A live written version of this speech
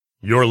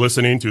You're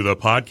listening to the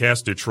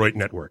Podcast Detroit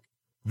Network.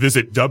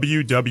 Visit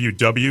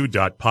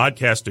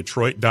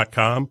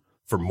www.podcastdetroit.com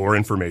for more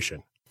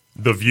information.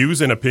 The views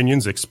and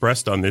opinions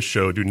expressed on this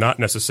show do not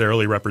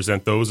necessarily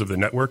represent those of the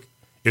network,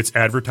 its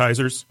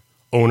advertisers,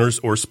 owners,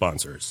 or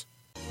sponsors.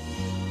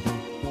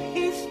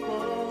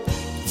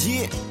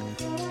 Yeah.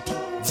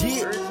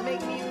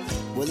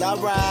 Well, all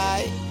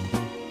right.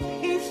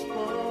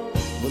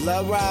 Well,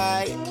 all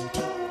right.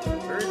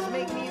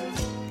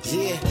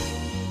 Yeah.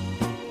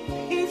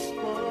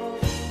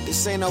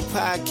 This ain't no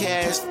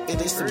podcast,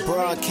 it is a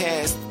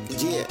broadcast.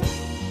 Yeah.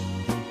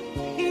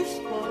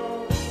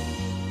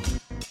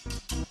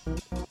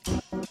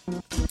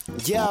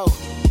 Yo,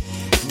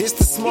 this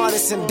the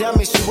smartest and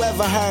dumbest you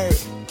ever heard.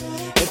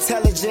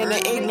 Intelligent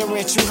and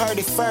ignorant, you heard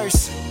it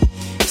first.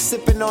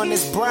 Sipping on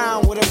this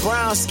brown with a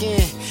brown skin.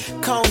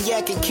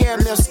 Cognac and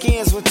caramel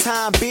skins with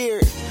time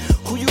beard.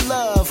 Who you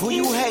love, who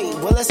you hate,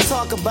 well let's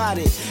talk about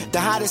it. The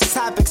hottest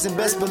topics and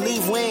best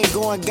believe we ain't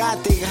going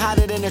gothic.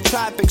 Hotter than the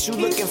tropics, you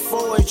looking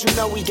forward, you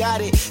know we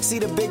got it. See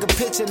the bigger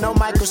picture, no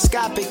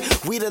microscopic.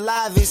 We the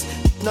livest,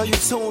 know you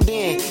tuned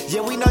in.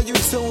 Yeah, we know you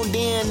tuned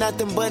in,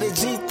 nothing but a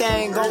G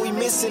thing. All we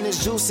missing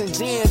is juice and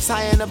gin,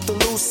 tying up the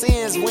loose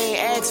ends. We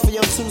ain't asked for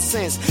your 2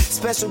 cents.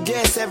 Special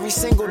guests every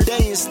single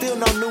day and still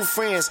no new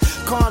friends.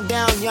 Calm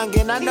down,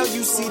 youngin', I know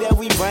you see that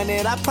we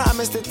running. I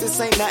promise that this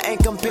ain't nothing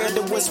compared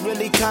to what's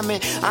really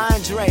coming.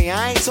 Andre,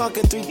 I ain't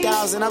talking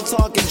 3,000, I'm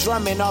talking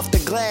drumming off the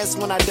glass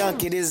when I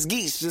dunk it. It's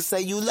geese, just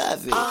say you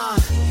love it.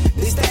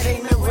 This that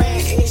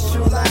ignorant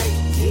issue like,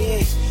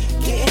 yeah.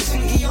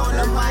 Getting jiggy on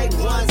the mic,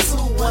 1, 2,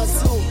 1,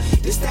 2.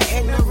 This that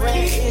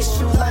ignorant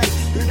issue like,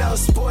 you know,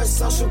 sports,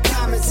 social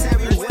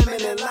commentary,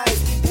 women in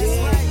life,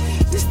 yeah.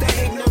 This that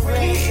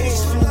ignorant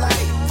issue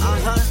like,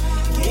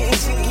 Getting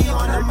jiggy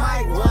on the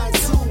mic, 1,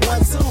 2, 1,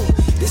 2.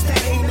 This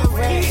that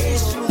ignorant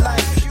issue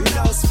like, you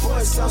know,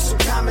 sports, social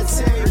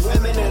commentary,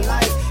 women in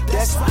life.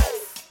 That's right.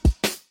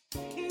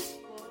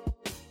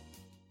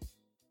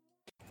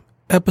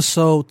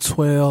 Episode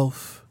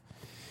 12.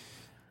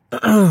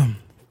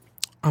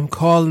 I'm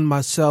calling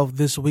myself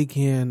this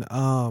weekend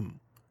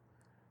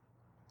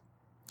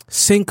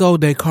Cinco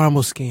de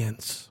Caramel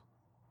Skins.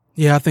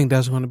 Yeah, I think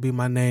that's going to be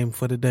my name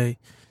for the day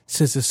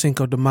since it's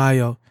Cinco de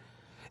Mayo.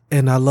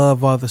 And I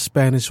love all the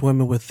Spanish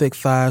women with thick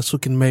thighs who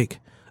can make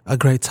a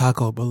great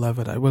taco,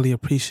 beloved. I really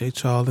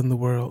appreciate y'all in the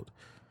world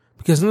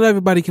because not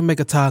everybody can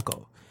make a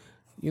taco.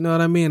 You know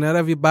what I mean? Not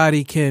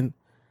everybody can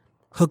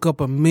hook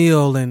up a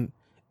meal and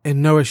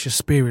nourish your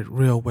spirit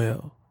real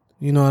well.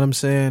 You know what I'm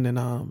saying? And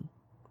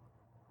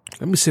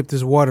let me sip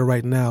this water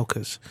right now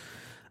because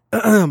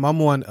I'm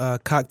on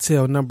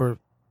cocktail number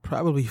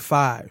probably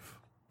 5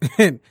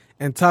 and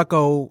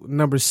taco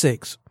number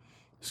 6.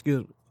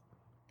 Excuse me.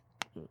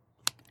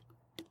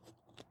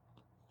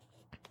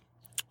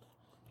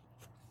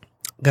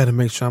 Got to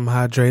make sure I'm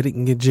hydrated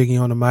and get jiggy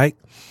on the mic.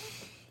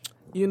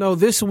 You know,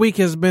 this week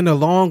has been a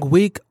long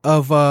week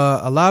of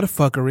a lot of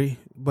fuckery,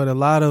 but a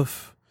lot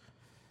of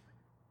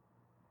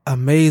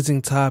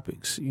amazing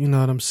topics. You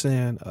know what I'm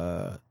saying?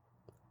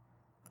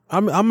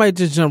 I might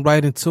just jump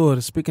right into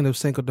it. Speaking of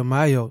Cinco de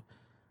Mayo,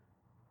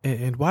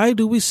 and why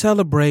do we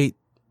celebrate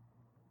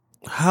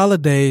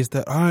holidays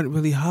that aren't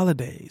really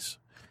holidays?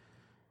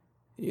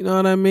 You know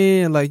what I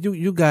mean? Like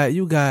you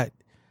got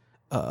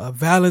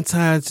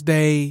Valentine's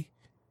Day.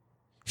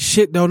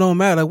 Shit don't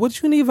matter.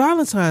 What you need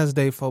Valentine's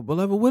Day for,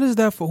 beloved? What is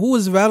that for? Who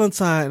is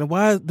Valentine and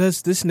why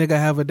does this nigga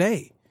have a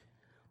day?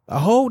 A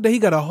whole day? He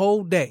got a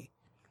whole day.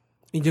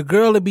 And your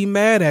girl will be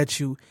mad at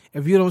you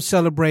if you don't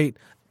celebrate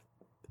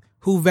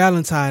who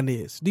Valentine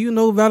is. Do you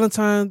know who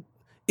Valentine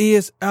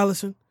is,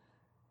 Allison?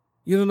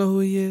 You don't know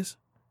who he is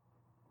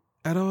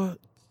at all?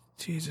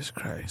 Jesus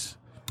Christ.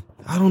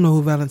 I don't know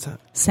who Valentine.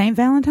 Saint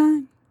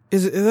Valentine?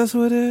 Is that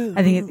who it is?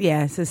 I think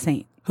it's a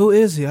saint. Who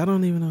is he? I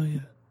don't even know who he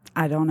is.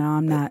 I don't know.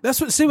 I'm not.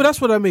 That's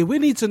what I mean. We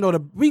need to know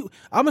I'm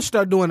gonna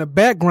start doing a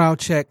background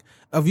check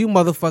of you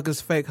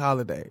motherfuckers' fake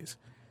holidays.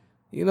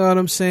 You know what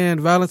I'm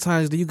saying?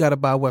 Valentine's Day, you gotta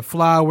buy what?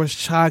 Flowers,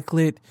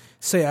 chocolate,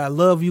 say I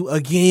love you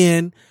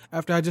again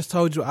after I just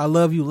told you I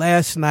love you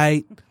last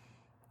night.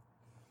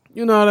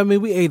 You know what I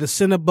mean? We ate a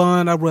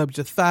Cinnabon, I rubbed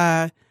your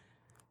thigh,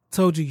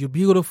 told you you're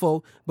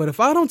beautiful. But if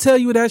I don't tell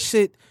you that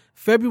shit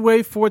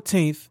February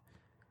 14th,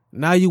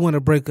 now you want to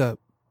break up.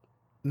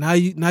 Now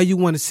you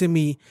want to send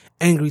me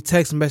angry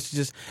text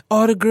messages.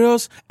 All the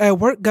girls at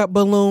work got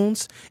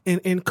balloons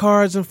and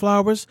cards and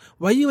flowers.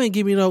 Why you ain't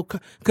give me no?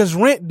 Because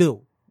rent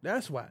due.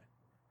 That's why.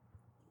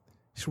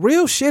 It's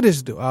real shit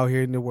is due out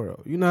here in the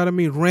world. You know what I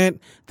mean?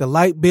 Rent, the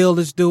light bill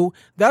is due.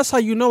 That's how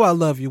you know I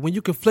love you. When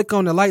you can flick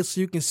on the light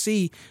so you can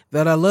see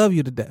that I love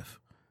you to death.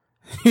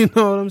 You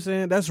know what I'm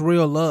saying? That's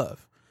real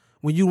love.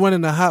 When you run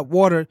in the hot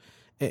water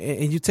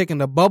and you taking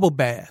a bubble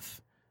bath.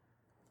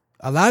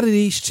 A lot of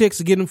these chicks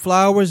are getting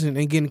flowers and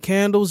getting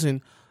candles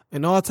and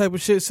all type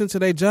of shit sent to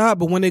their job.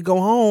 But when they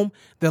go home,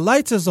 the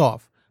lights is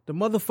off. The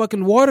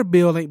motherfucking water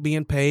bill ain't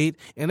being paid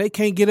and they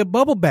can't get a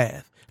bubble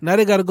bath. Now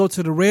they got to go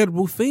to the Red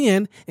Roof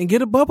Inn and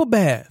get a bubble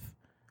bath.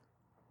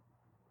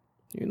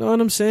 You know what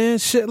I'm saying?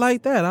 Shit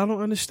like that. I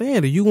don't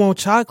understand it. You want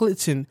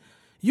chocolates and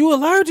You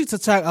allergic to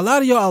chocolate. A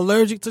lot of y'all are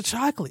allergic to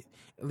chocolate.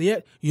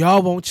 Yet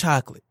y'all want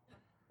chocolate.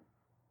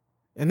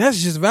 And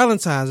that's just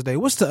Valentine's Day.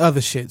 What's the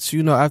other shits?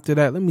 After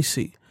that, let me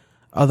see.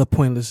 Other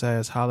pointless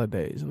ass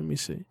holidays. Let me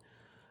see.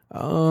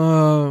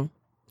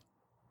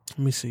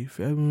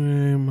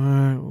 February,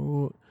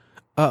 March.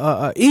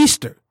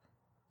 Easter.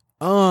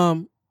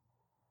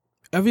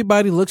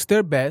 Everybody looks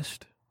their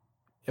best.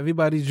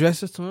 Everybody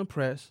dresses to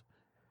impress.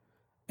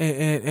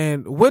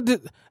 And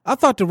I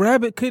thought the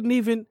rabbit couldn't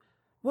even.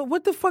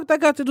 What the fuck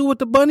that got to do with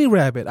the bunny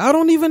rabbit? I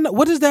don't even know.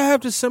 What does that have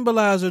to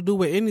symbolize or do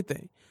with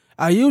anything?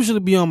 I usually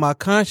be on my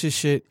conscious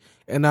shit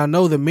and I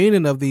know the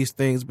meaning of these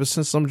things, but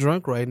since I'm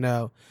drunk right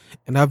now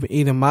and I've been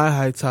eating my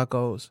high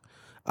tacos,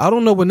 I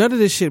don't know what none of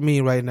this shit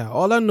mean right now.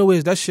 All I know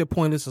is that shit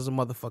pointless as a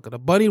motherfucker. The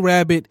bunny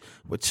rabbit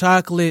with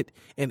chocolate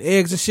and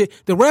eggs and shit.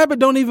 The rabbit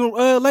don't even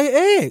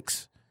lay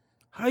eggs.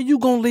 How you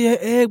gonna lay an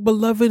egg,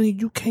 beloved,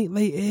 and you can't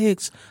lay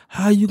eggs?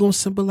 How you gonna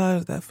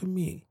symbolize that for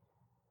me?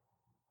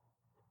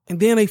 And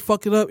then they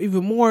fuck it up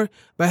even more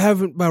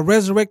by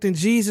resurrecting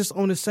Jesus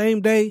on the same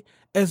day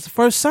as the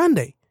first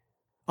Sunday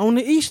on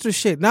the Easter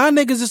shit. Now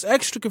niggas is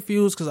extra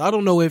confused because I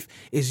don't know if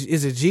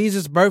is it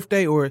Jesus'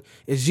 birthday or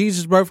is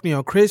Jesus' birthday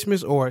on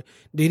Christmas or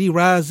did he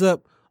rise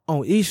up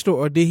on Easter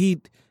or did he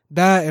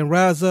die and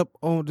rise up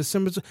on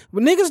December?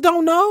 But niggas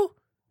don't know.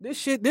 This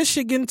shit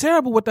getting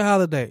terrible with the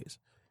holidays.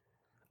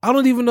 I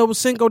don't even know what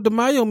Cinco de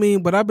Mayo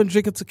mean, but I've been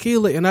drinking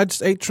tequila and I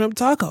just ate shrimp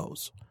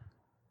tacos.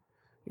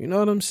 You know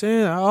what I'm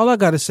saying? All I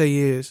gotta say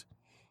is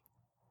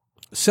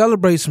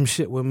celebrate some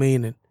shit with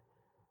meaning.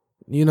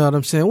 You know what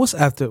I'm saying? What's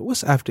after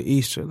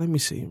Easter? Let me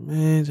see,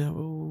 man.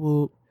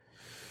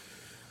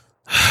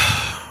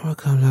 What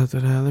comes after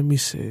that? Let me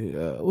see.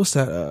 What's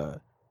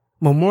that?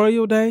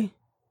 Memorial Day?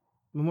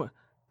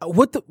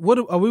 What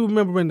are we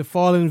remembering the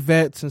fallen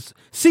vets and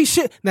see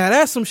shit? Now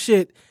that's some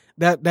shit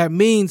that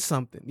means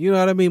something. You know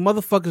what I mean?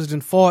 Motherfuckers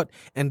done fought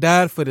and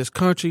died for this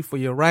country, for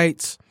your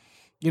rights.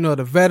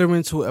 The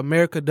veterans who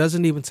America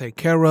doesn't even take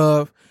care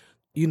of.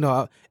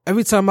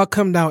 Every time I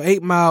come down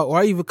 8 Mile or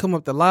I even come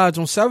up the lodge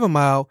on 7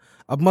 Mile,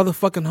 a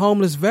motherfucking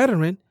homeless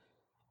veteran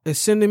is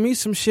sending me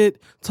some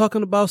shit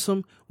talking about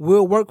some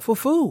we'll work for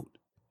food.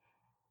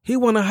 He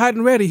want a hot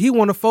and ready. He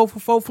want a 4 for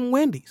 4 from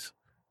Wendy's.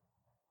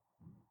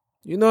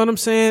 You know what I'm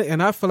saying?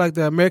 And I feel like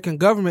the American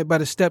government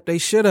better step they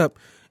shit up.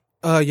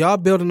 Y'all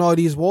building all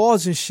these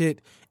walls and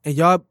shit and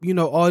y'all,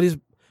 all these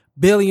 $1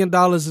 billion in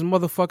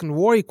motherfucking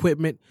war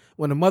equipment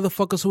when the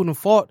motherfuckers who done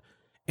fought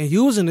and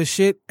using the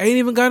shit ain't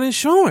even got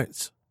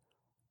insurance.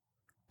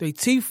 They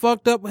teeth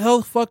fucked up,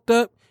 health fucked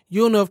up.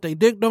 You don't know if they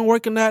dick don't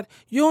work or not.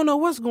 You don't know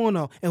what's going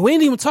on. And we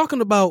ain't even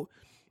talking about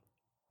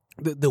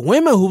the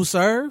women who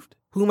served,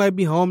 who might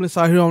be homeless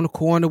out here on the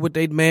corner with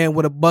their man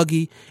with a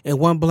buggy and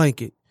one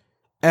blanket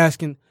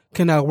asking,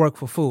 can I work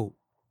for food?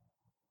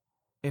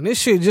 And this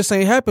shit just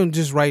ain't happened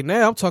just right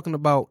now. I'm talking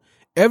about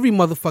every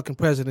motherfucking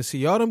presidency.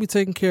 Y'all don't be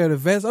taking care of the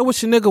vets. I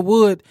wish a nigga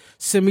would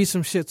send me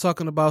some shit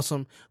talking about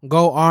some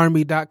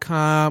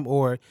goarmy.com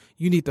or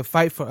you need to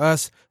fight for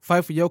us,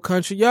 fight for your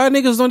country. Y'all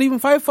niggas don't even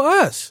fight for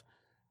us.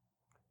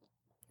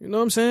 You know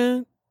what I'm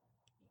saying?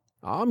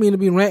 I don't mean to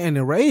be ranting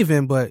and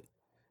raving, but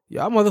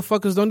y'all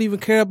motherfuckers don't even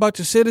care about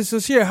your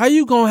citizens here. How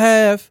you gonna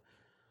have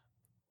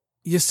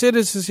your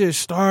citizens here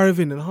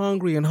starving and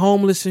hungry and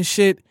homeless and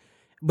shit,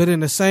 but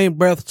in the same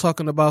breath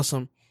talking about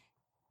some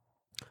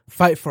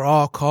fight for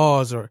all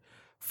cause or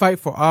fight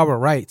for our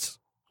rights?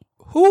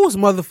 Whose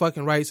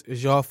motherfucking rights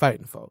is y'all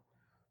fighting for?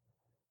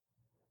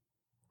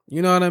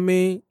 You know what I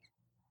mean?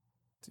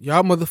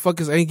 Y'all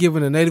motherfuckers ain't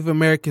giving the Native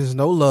Americans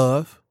no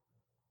love.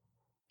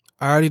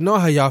 I already know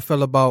how y'all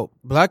feel about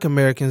black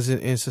Americans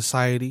in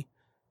society.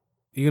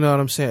 You know what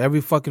I'm saying? Every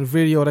fucking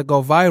video that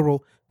go viral,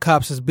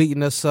 cops is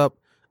beating us up,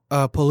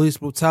 police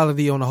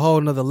brutality on a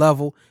whole nother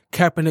level.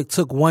 Kaepernick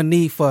took one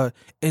knee for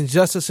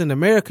injustice in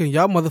America, and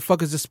y'all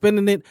motherfuckers are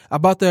spinning it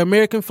about the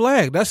American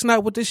flag. That's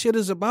not what this shit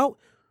is about.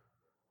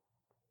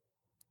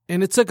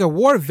 And it took a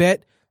war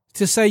vet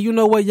to say, you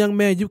know what, young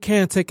man, you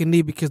can take a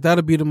knee because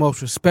that'll be the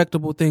most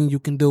respectable thing you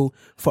can do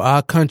for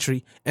our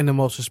country in the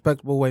most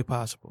respectable way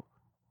possible.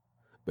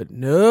 But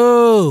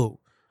no,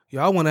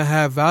 y'all want to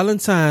have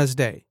Valentine's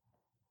Day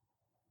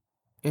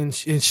and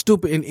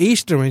stupid and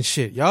Easter and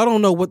shit. Y'all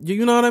don't know what,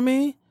 you know what I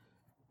mean?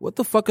 What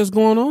the fuck is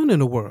going on in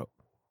the world?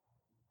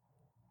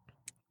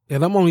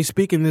 And I'm only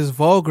speaking this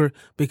vulgar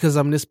because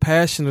I'm this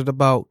passionate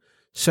about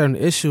certain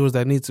issues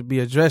that need to be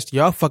addressed.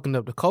 Y'all fucking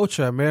up the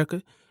culture,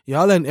 America.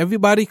 Y'all letting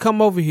everybody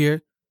come over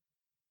here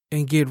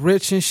and get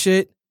rich and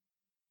shit.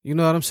 You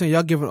know what I'm saying?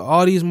 Y'all giving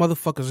all these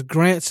motherfuckers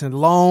grants and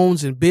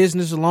loans and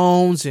business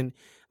loans and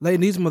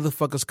letting these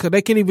motherfuckers, cause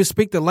they can't even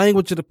speak the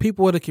language of the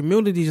people of the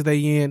communities they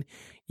in,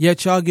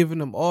 yet y'all giving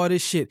them all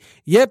this shit.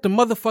 Yet the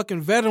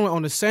motherfucking veteran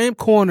on the same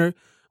corner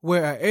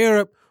where an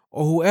Arab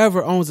or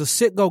whoever owns a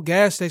Citgo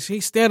gas station,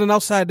 he's standing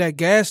outside that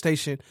gas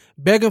station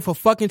begging for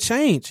fucking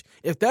change.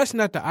 If that's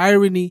not the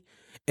irony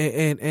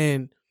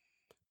and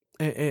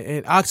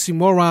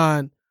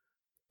oxymoron,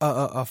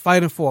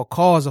 fighting for a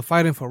cause or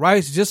fighting for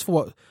rights, just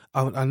for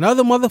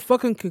another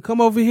motherfucker can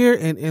come over here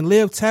and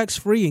live tax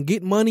free and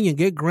get money and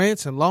get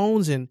grants and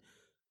loans and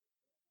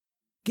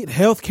get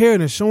health care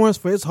and insurance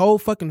for his whole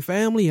fucking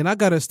family, and I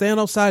gotta stand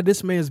outside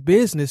this man's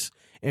business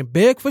and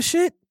beg for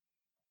shit?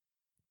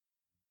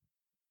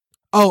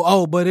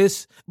 But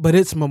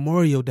it's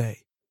Memorial Day.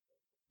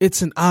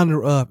 It's in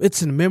honor of,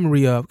 it's in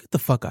memory of. Get the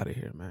fuck out of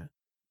here, man.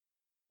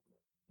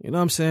 You know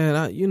what I'm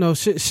saying?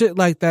 Shit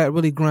like that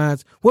really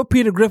grinds. What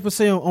Peter Griffin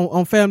say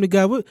on Family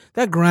Guy,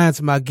 that grinds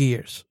my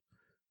gears.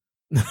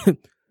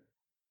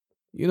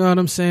 You know what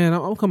I'm saying?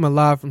 I'm coming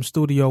live from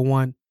Studio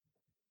One.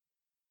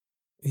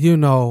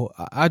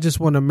 I just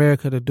want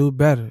America to do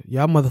better.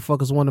 Y'all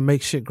motherfuckers want to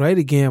make shit great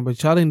again,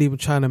 but y'all ain't even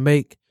trying to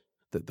make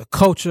the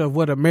culture of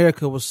what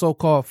America was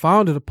so-called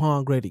founded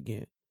upon great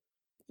again.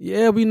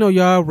 Yeah, we know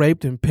y'all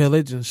raped and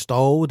pillaged and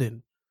stole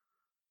and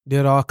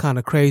did all kind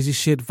of crazy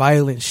shit,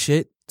 violent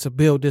shit to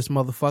build this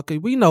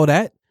motherfucker. We know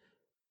that.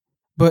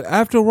 But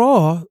after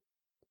all,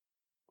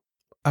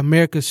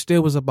 America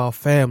still was about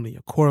family,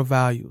 core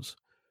values,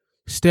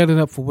 standing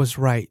up for what's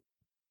right,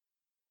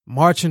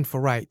 marching for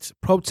rights,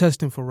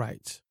 protesting for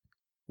rights,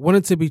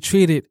 wanting to be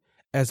treated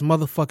as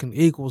motherfucking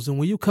equals. And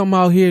when you come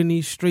out here in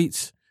these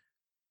streets,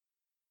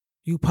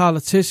 you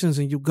politicians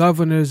and you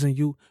governors and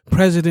you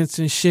presidents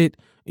and shit,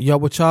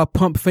 what y'all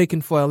pump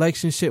faking for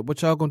election shit,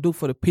 what y'all gonna do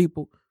for the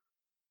people?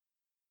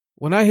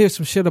 When I hear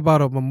some shit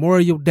about a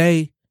Memorial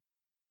Day,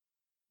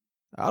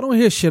 I don't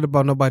hear shit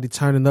about nobody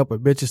turning up or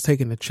bitches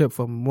taking a trip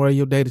for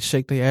Memorial Day to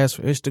shake their ass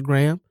for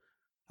Instagram.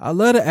 I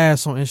love the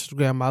ass on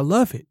Instagram. I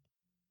love it.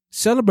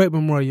 Celebrate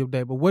Memorial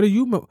Day, but what are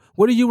you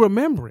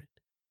remembering?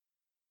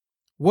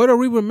 What are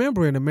we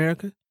remembering,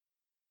 America?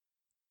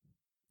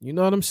 You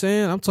know what I'm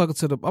saying? I'm talking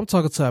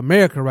to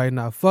America right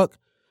now. Fuck,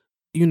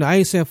 I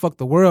ain't saying fuck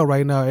the world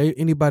right now,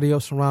 anybody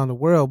else around the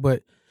world,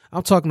 but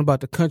I'm talking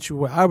about the country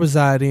where I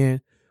reside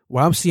in,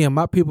 where I'm seeing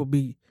my people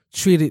be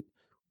treated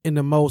in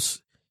the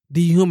most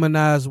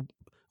dehumanized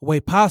way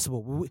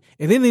possible.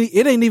 And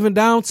it ain't even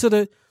down to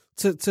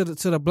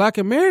the black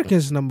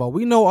Americans no more.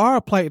 We know our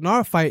plight and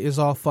our fight is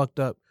all fucked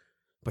up,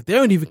 but they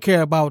don't even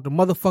care about the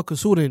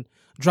motherfuckers who done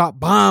drop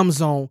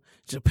bombs on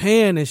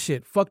Japan and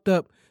shit, fucked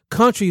up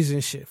countries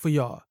and shit for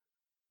y'all.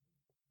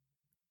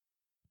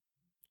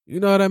 You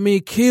know what I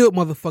mean? Killed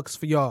motherfuckers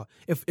for y'all.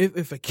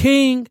 If a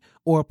king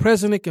or a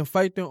president can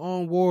fight their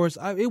own wars,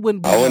 it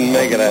wouldn't be. I wouldn't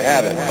make it a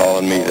habit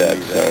calling me that,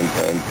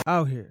 son.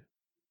 Out here.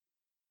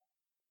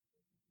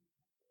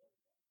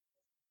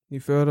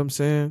 You feel what I'm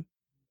saying?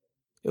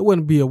 It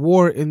wouldn't be a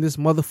war in this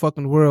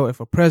motherfucking world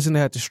if a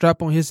president had to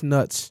strap on his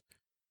nuts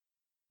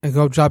and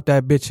go drop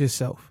that bitch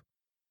himself.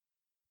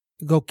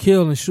 Go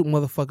kill and shoot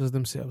motherfuckers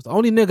themselves. The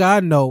only nigga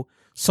I know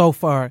so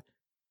far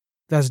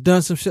that's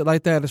done some shit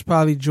like that is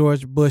probably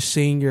George Bush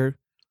Sr.,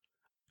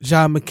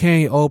 John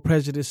McCain, old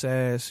prejudice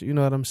ass. You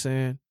know what I'm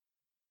saying?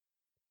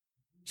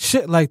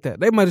 Shit like that.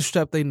 They might have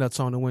strapped their nuts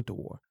on and went to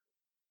war.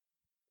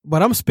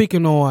 But I'm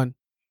speaking on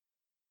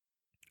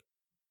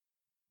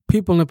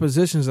people in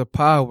positions of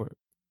power.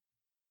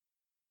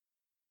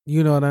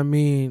 You know what I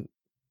mean?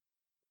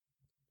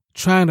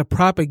 Trying to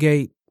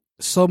propagate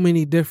so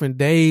many different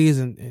days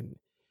and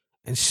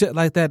shit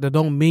like that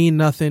don't mean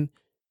nothing.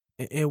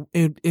 And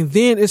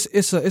then it's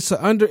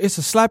a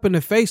slap in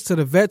the face to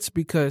the vets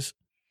because,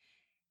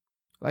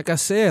 like I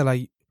said,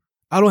 like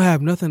I don't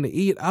have nothing to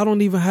eat. I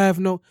don't even have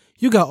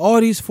you got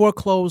all these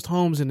foreclosed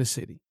homes in the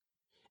city.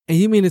 And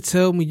you mean to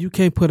tell me you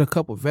can't put a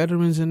couple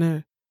veterans in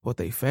there with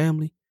their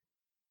family?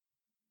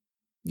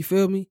 You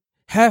feel me?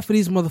 Half of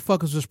these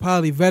motherfuckers was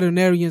probably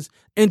veterinarians,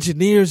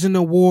 engineers in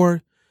the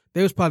war.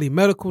 They was probably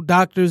medical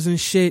doctors and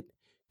shit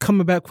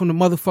coming back from the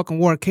motherfucking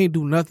war and can't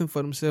do nothing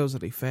for themselves or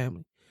their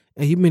family.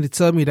 And you mean to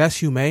tell me that's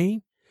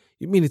humane?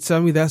 You mean to tell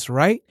me that's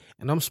right?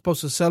 And I'm supposed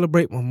to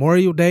celebrate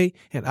Memorial Day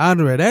and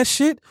honor that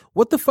shit?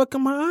 What the fuck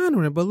am I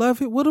honoring,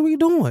 beloved? What are we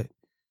doing?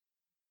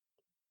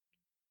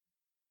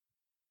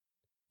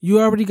 You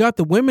already got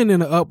the women in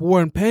the uproar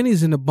and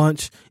panties in the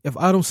bunch if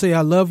I don't say I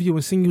love you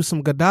and send you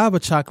some Godiva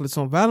chocolates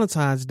on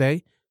Valentine's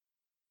Day.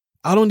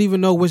 I don't even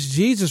know what's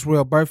Jesus'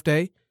 real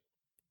birthday.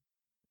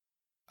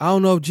 I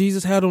don't know if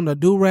Jesus had on a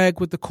do-rag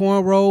with the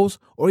cornrows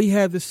or he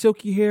had the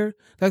silky hair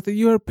like the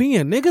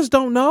European. Niggas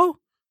don't know.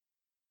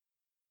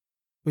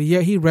 But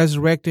yet he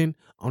resurrecting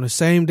on the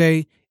same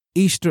day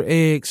Easter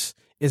eggs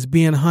is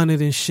being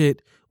hunted and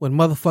shit when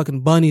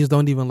motherfucking bunnies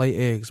don't even lay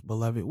eggs,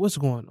 beloved. What's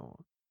going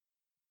on?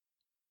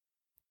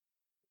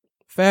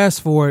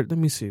 Fast forward. Let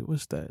me see.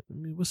 What's that?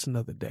 What's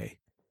another day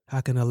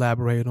I can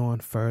elaborate on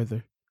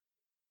further?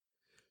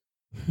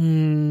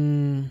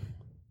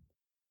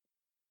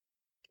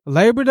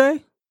 Labor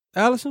Day?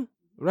 Allison,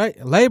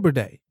 right? Labor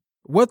Day.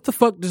 What the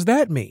fuck does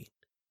that mean?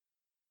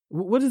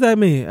 What does that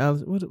mean,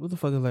 Allison? What the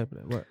fuck is Labor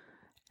Day? What?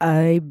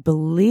 I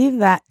believe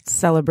that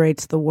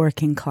celebrates the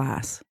working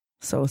class.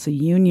 So it's a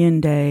union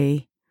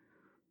day.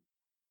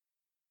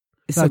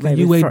 It's like the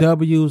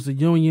UAWs, the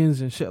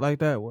unions and shit like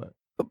that. What?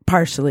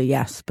 Partially,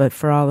 yes. But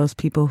for all those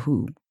people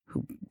who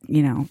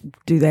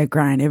do that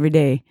grind every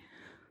day,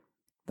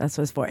 that's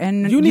what it's for.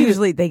 And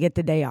usually they get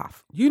the day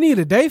off. You need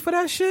a day for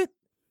that shit?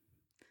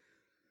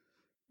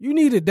 You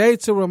need a day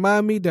to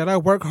remind me that I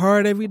work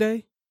hard every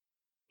day?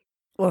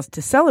 Well, it's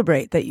to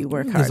celebrate that you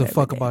work hard. Who gives a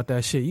fuck about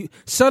that shit? You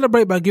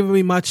celebrate by giving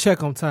me my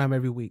check on time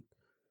every week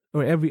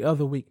or every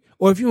other week.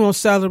 Or if you're on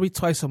salary,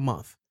 twice a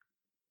month.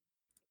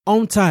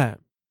 On time.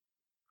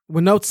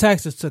 With no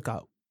taxes took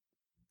out.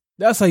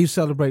 That's how you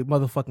celebrate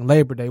motherfucking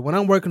Labor Day. When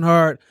I'm working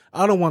hard,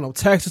 I don't want no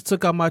taxes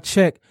took out my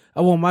check.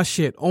 I want my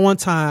shit on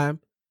time.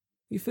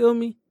 You feel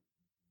me?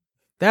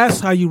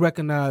 That's how you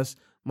recognize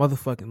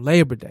motherfucking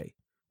Labor Day.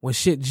 When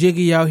shit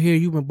jiggy out here,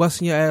 you've been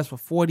busting your ass for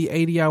 40,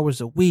 80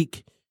 hours a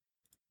week.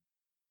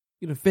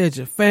 You done fed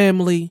your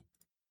family.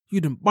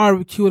 You done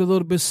barbecued a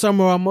little bit.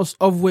 Summer almost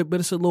over with, but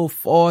it's a little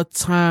fall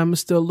time.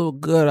 It's still a little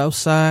good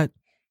outside.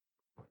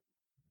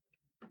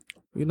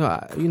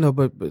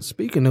 But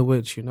speaking of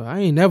which, I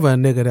ain't never a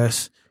nigga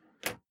that's,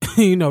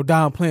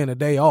 downplaying a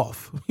day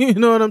off. You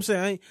know what I'm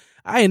saying?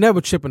 I ain't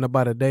never tripping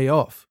about a day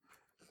off.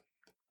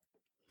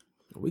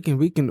 We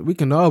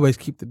can always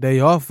keep the day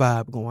off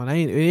vibe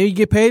going. You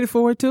get paid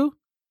for it too?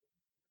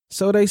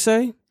 So they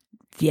say?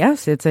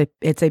 Yes, it's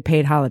a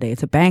paid holiday.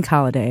 It's a bank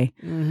holiday.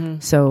 Mm-hmm.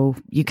 So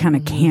you kind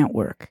of can't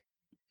work.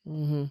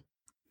 Mm-hmm.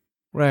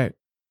 Right.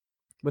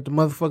 But the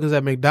motherfuckers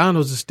at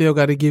McDonald's still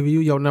got to give you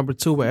your number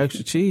 2 with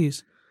extra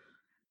cheese.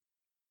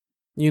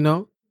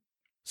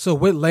 So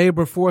what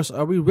labor force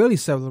are we really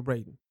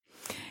celebrating?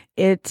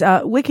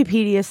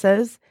 Wikipedia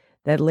says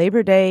that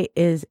Labor Day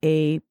is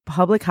a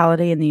public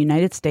holiday in the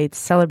United States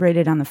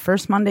celebrated on the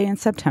first Monday in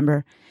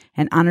September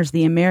and honors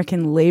the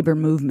American labor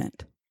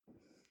movement.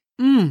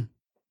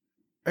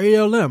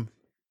 ALM.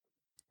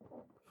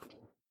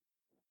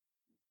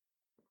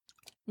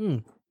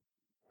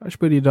 That's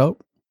pretty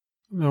dope.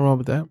 Nothing wrong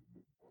with that.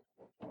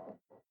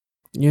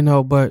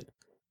 But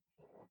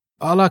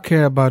all I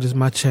care about is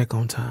my check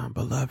on time,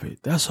 beloved.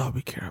 That's all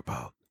we care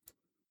about.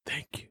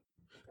 Thank you.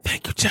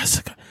 Thank you,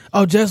 Jessica.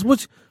 Oh, Jess,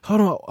 hold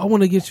on. I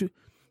want to get you.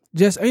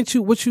 Jess, ain't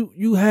you,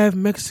 you have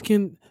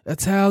Mexican,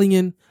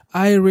 Italian,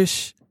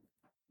 Irish?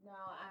 No,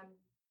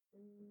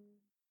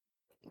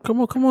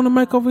 Come on the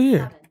mic over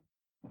here.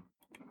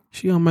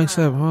 She on mic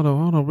 7. Hold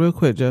on, real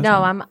quick, Jess.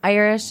 No, I'm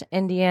Irish,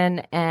 Indian,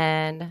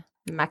 and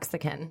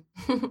Mexican.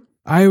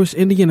 Irish,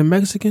 Indian, and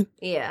Mexican?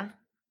 Yeah.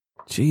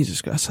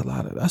 Jesus, that's a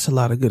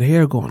lot of good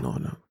hair going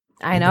on now.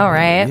 I know,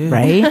 right? Yeah.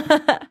 Right?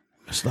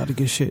 That's a lot of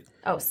good shit.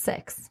 Oh,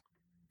 6.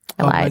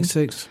 I lied. Like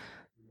 6.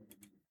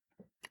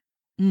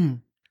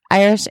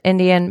 Irish,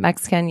 Indian,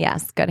 Mexican,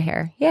 yes, good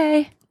hair.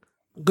 Yay.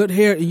 Good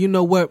hair, and you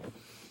know what?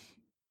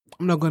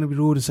 I'm not going to be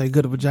rude and say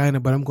good vagina,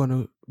 but I'm going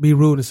to be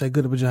rude and say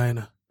good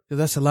vagina. Because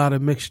that's a lot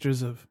of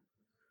mixtures of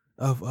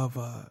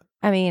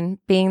I mean,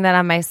 being that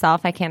I'm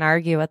myself, I can't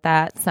argue with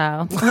that,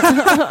 so.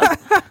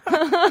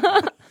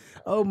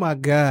 Oh my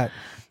God.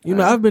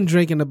 I've been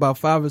drinking about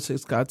 5 or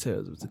 6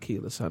 cocktails of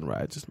tequila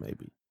sunrise, just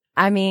maybe.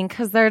 I mean,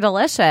 because they're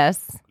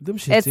delicious. Them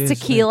shits It's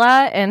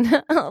tequila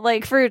and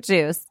like fruit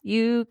juice.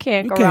 You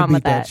can't go wrong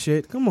with that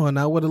shit. Come on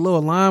now, with a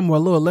little lime or a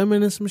little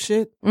lemon and some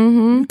shit.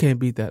 Mm-hmm. You can't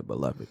beat that,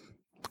 beloved.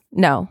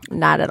 No,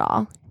 not at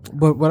all.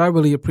 But what I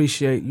really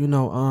appreciate,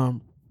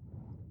 I'm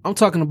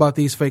talking about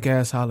these fake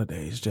ass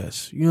holidays,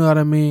 Jess. You know what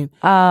I mean?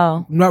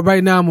 Oh.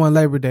 Right now I'm on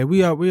Labor Day.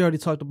 We already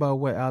talked about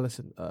what,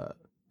 Allison?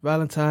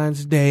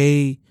 Valentine's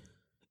Day,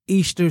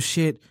 Easter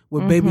shit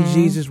with baby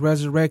Jesus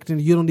resurrecting.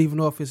 You don't even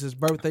know if it's his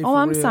birthday. Oh,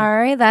 I'm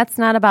sorry. That's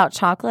not about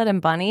chocolate and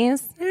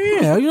bunnies.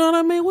 Yeah, you know what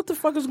I mean? What the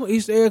fuck is going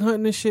Easter egg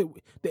hunting and shit?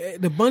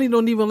 The bunny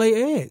don't even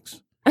lay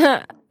eggs.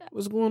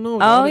 What's going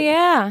on? Oh,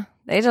 yeah.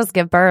 They just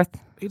give birth.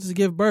 They just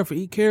give birth,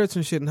 eat carrots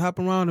and shit, and hop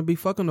around and be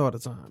fucking all the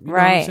time. You know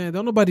right. what I'm saying?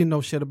 Don't nobody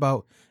know shit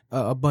about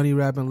a bunny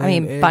rabbit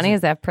laying eggs.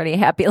 Bunnies have pretty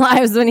happy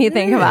lives when you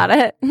think about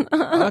it.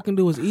 All I can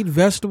do is eat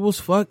vegetables,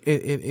 fuck,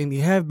 and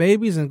you have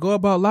babies and go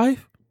about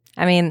life.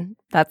 I mean,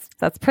 that's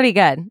pretty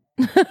good.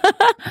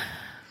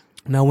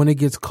 Now, when it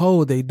gets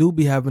cold, they do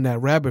be having that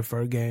rabbit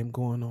fur game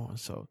going on.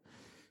 So,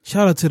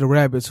 shout out to the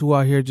rabbits who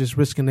are here just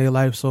risking their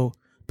life so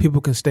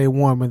people can stay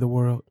warm in the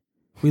world.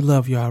 We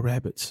love y'all,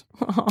 rabbits.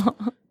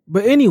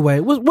 But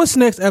anyway, what's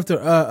next after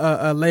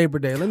Labor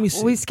Day? Let me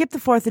see. We skipped the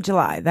 4th of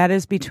July. That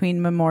is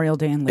between Memorial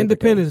Day and Labor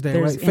Independence Day,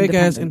 There's right? Fake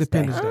ass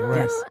Independence Day,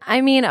 right? Yes.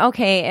 I mean,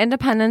 okay,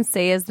 Independence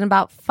Day isn't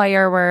about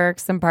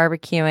fireworks and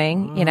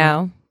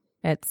barbecuing,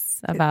 It's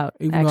about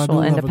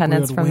actual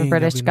independence from the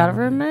British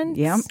government.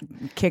 Yep.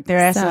 Kick their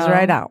asses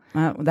right out.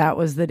 That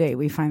was the day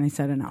we finally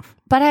said enough.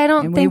 But I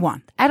don't think we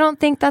won. I don't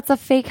think that's a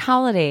fake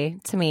holiday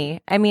to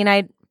me. I mean,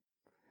 I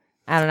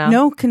don't know.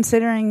 No,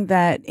 considering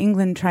that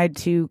England tried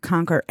to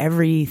conquer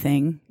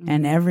everything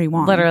and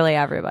everyone. Literally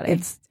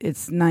everybody.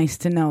 It's nice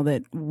to know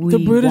that we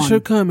The British won. are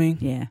coming.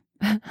 Yeah.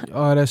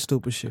 Oh, that's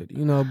stupid shit.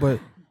 But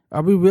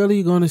are we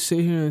really going to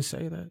sit here and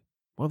say that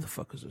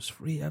motherfuckers was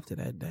free after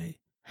that day?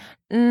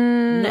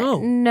 No.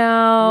 We're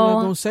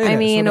not gonna say that. I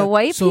mean,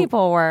 white so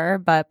people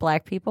were, but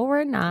black people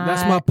were not.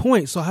 That's my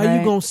point. So how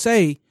you going to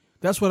say,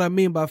 that's what I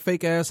mean by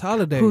fake ass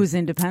holiday. Who's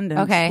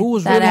independent? Okay, Who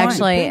was that really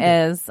actually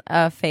independent? is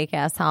a fake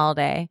ass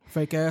holiday.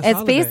 Fake ass It's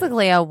holiday.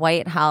 basically a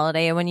white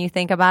holiday when you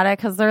think about it,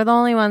 because they're the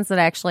only ones that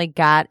actually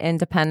got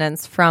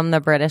independence from the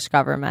British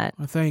government.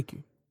 Well, thank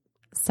you.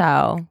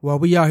 So while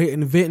we out here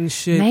inventing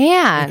shit,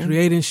 man,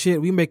 creating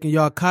shit, we making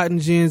y'all cotton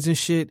gins and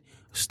shit,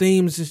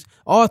 steams, and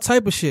all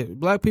type of shit.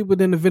 Black people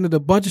then invented a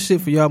bunch of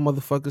shit for y'all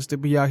motherfuckers to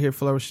be out here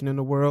flourishing in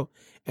the world,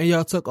 and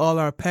y'all took all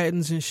our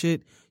patents and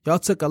shit. Y'all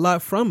took a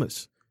lot from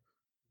us.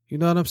 You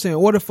know what I'm saying?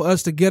 In order for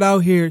us to get out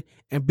here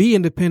and be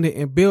independent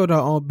and build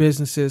our own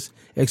businesses,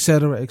 et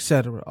cetera, et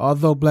cetera.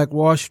 Although Black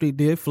Wall Street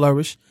did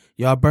flourish,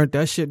 y'all burnt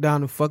that shit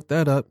down and fucked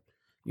that up.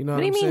 You know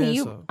what I'm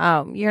saying?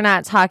 Oh, you're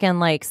not talking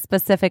like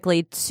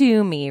specifically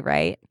to me,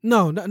 right?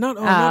 No, okay.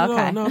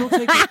 No, don't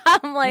take it.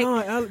 I'm like,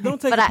 no, don't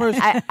take but it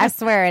personally. I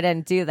swear I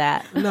didn't do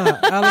that. No,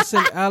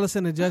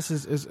 Allison and Jess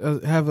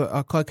have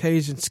a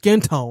Caucasian skin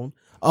tone,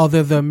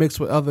 although they're mixed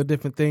with other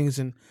different things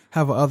and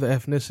have a other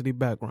ethnicity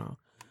background.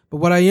 But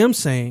what I am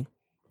saying,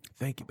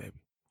 thank you, baby.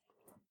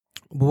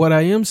 But what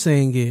I am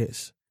saying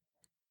is,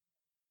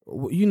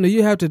 you know,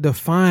 you have to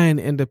define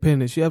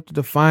independence. You have to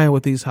define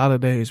what these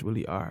holidays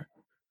really are.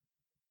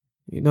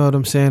 You know what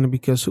I'm saying?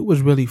 Because who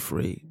was really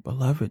free,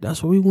 beloved?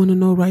 That's what we want to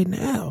know right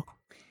now.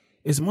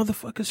 Is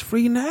motherfuckers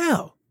free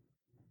now?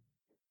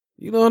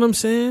 You know what I'm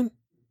saying?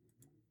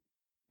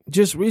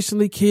 Just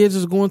recently, kids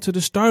is going to the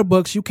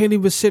Starbucks. You can't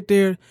even sit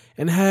there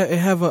and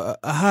have a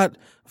hot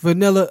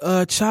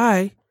vanilla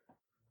chai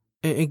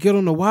and get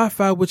on the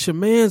Wi-Fi with your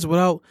mans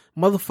without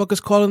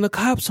motherfuckers calling the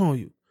cops on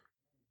you.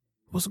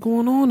 What's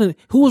going on? And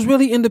who was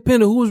really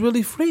independent? Who was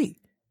really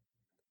free?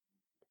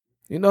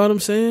 You know what I'm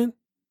saying?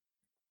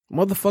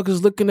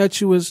 Motherfuckers looking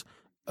at you as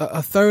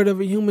a third of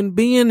a human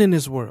being in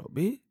this world,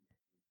 B.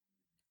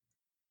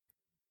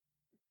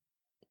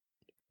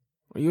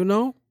 You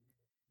know?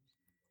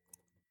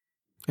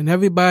 And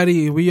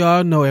everybody, we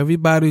all know,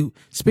 everybody,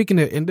 speaking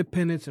of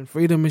independence and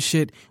freedom and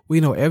shit, we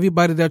know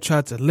everybody that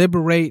tried to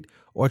liberate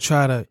or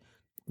try to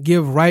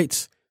give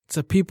rights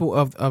to people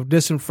of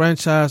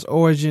disenfranchised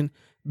origin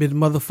been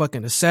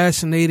motherfucking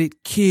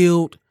assassinated,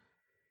 killed,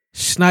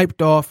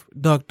 sniped off,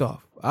 ducked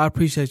off. I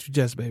appreciate you,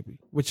 Jess, baby,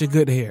 with your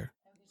good hair.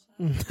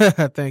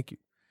 Thank you.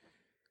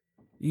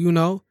 You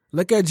know,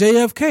 look at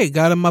JFK.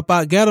 Got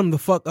him the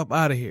fuck up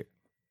out of here.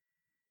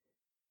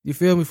 You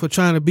feel me? For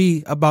trying to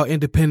be about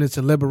independence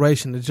and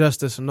liberation and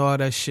justice and all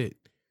that shit.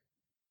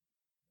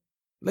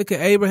 Look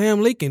at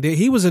Abraham Lincoln.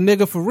 He was a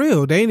nigga for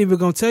real. They ain't even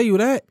gonna tell you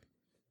that.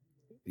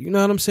 You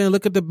know what I'm saying?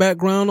 Look at the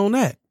background on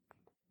that.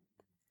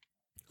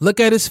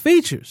 Look at his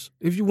features.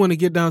 If you want to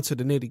get down to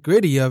the nitty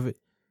gritty of it.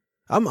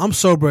 I'm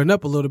sobering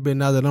up a little bit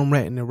now that I'm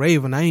ranting and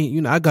raving.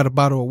 I got a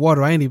bottle of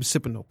water. I ain't even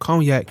sipping no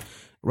cognac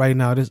right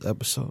now this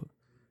episode.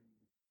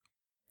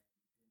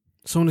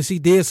 Soon as he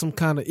did some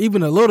kind of,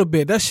 even a little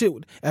bit, that shit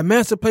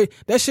emancipate,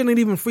 that shit ain't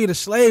even free the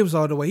slaves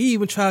all the way. He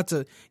even tried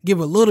to give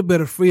a little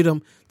bit of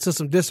freedom to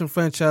some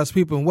disenfranchised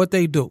people, and what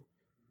they do?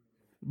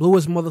 Blew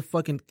his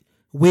motherfucking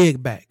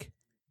wig back.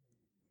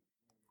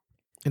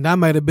 And I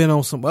might have been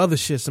on some other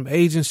shit, some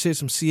agent shit,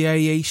 some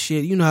CIA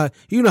shit. You know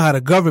how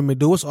the government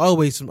do. It's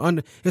always some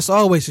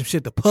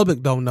shit the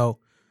public don't know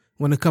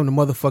when it come to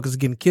motherfuckers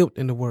getting killed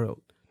in the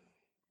world.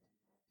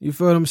 You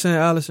feel what I'm saying,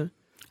 Allison?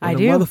 When I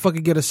do. A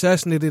motherfucker get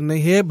assassinated and their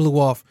head blew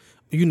off,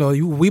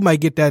 we might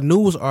get that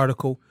news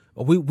article,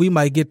 or we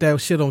might get that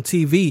shit on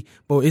TV,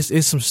 but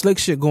it's some slick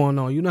shit going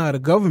on. You know how the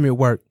government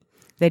work.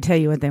 They tell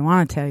you what they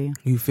want to tell you.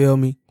 You feel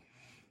me?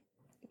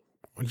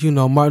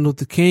 Martin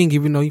Luther King,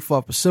 even though he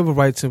fought for civil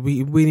rights and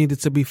we needed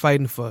to be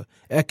fighting for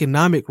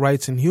economic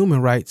rights and human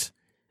rights,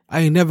 I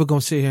ain't never gonna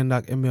sit here and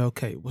knock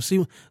MLK. Well,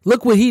 see,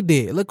 look what he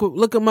did. Look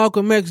what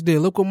Malcolm X did.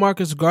 Look what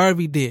Marcus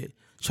Garvey did.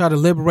 Try to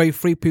liberate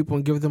free people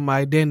and give them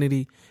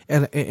identity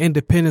and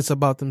independence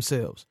about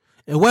themselves.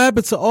 And what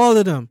happened to all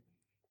of them?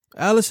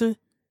 Allison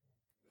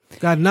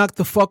got knocked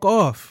the fuck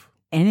off.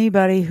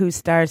 Anybody who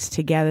starts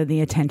to gather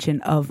the attention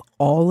of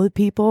all the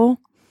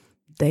people,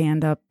 they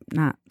end up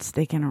not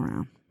sticking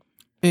around.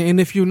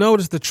 And if you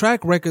notice the track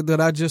record that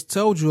I just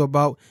told you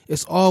about,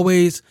 it's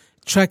always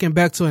tracking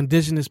back to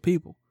indigenous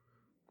people.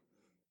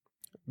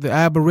 The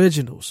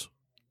aboriginals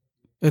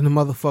in the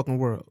motherfucking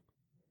world.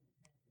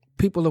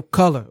 People of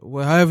color,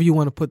 however you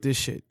want to put this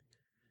shit.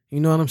 You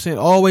know what I'm saying?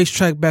 Always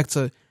track back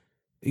to,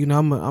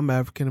 I'm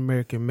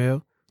African-American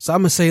male. So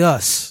I'm going to say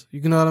us.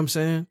 You know what I'm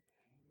saying?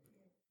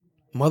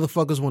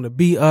 Motherfuckers want to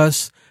be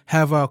us,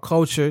 have our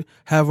culture,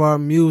 have our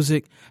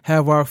music,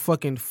 have our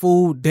fucking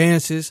food,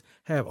 dances,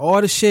 have all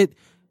the shit.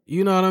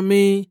 You know what I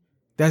mean?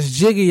 That's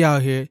jiggy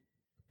out here.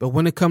 But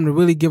when it comes to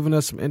really giving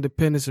us some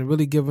independence and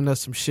really giving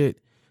us some shit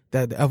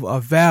that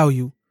of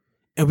value,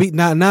 and we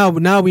now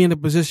we in a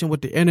position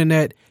with the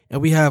internet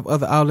and we have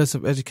other outlets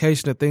of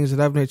education and things of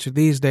that nature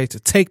these days to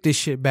take this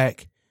shit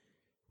back.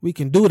 We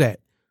can do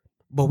that.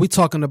 But we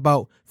talking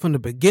about from the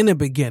beginning,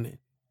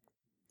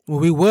 when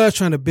we were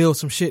trying to build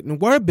some shit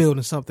and were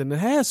building something that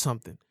has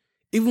something.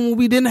 Even when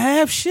we didn't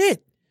have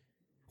shit.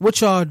 What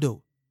y'all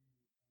do?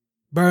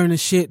 Burning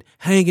shit,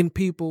 hanging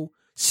people,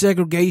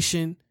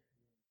 segregation,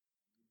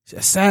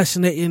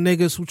 assassinating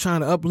niggas who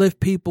trying to uplift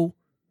people.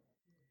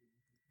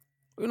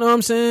 You know what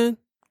I'm saying?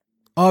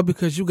 All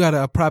because you got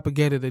a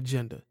propagated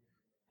agenda.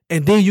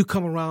 And then you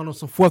come around on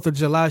some 4th of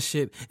July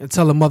shit and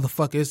tell a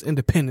motherfucker it's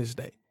Independence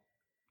Day.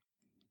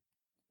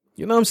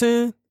 You know what I'm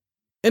saying?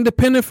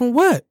 Independent from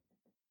what?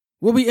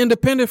 What we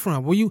independent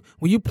from? Were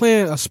you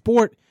playing a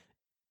sport,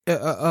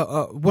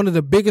 one of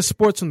the biggest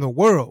sports in the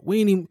world?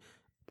 We ain't even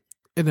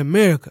in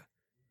America.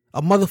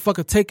 A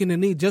motherfucker taking the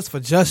knee just for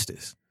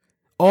justice.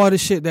 All the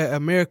shit that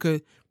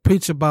America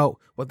preach about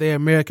with their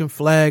American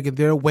flag and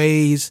their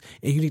ways,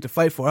 and you need to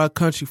fight for our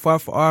country,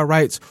 fight for our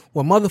rights.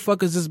 Well,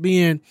 motherfuckers is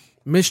being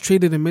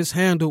mistreated and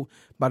mishandled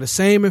by the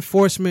same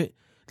enforcement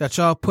that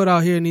y'all put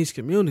out here in these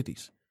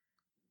communities.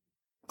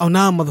 Oh,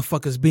 now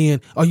motherfuckers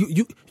being,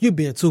 you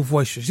being too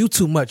boisterous. You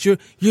too much.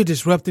 You're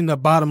disrupting the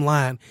bottom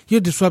line.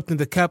 You're disrupting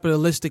the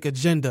capitalistic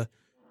agenda.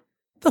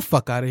 The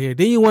fuck out of here.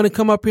 Then you want to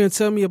come up here and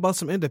tell me about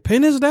some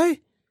Independence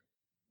Day?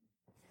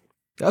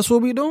 That's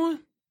what we doing?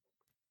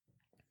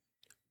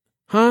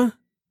 Huh?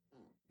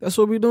 That's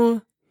what we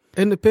doing?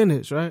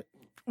 Independence, right?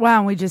 Why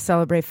don't we just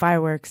celebrate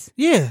fireworks?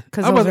 Yeah.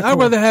 I'd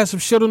rather have some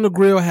shit on the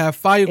grill, have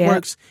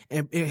fireworks,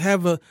 and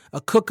have a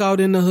cookout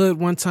in the hood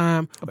one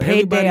time. A paid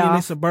everybody day in the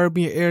off.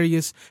 suburban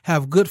areas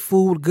have good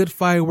food, good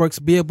fireworks,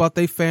 be about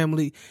their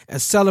family,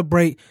 and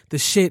celebrate the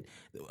shit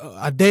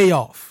a day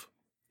off.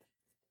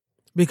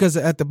 Because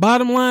at the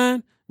bottom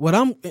line,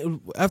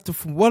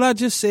 from what I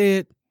just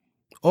said,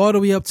 all the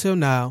way up till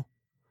now,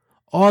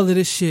 all of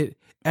this shit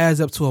adds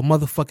up to a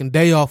motherfucking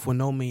day off with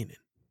no meaning.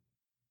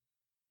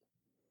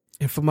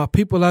 And for my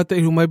people out there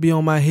who might be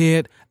on my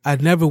head, I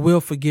never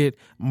will forget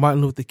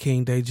Martin Luther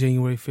King Day,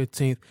 January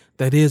 15th.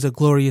 That is a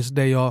glorious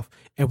day off.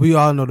 And we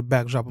all know the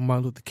backdrop of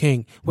Martin Luther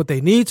King. What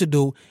they need to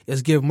do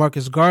is give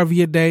Marcus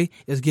Garvey a day,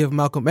 is give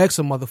Malcolm X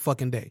a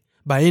motherfucking day,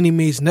 by any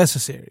means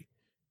necessary.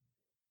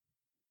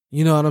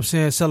 You know what I'm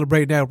saying?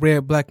 Celebrate that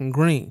red, black, and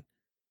green.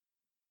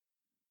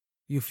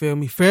 You feel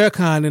me?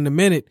 Farrakhan in a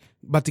minute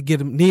about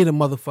to need a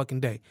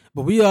motherfucking day.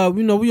 But we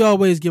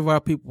always give our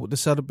people the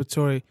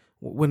celebratory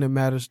when it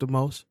matters the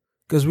most.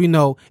 Because we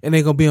know it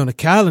ain't going to be on the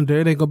calendar.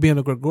 It ain't going to be on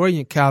the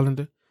Gregorian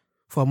calendar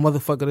for a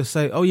motherfucker to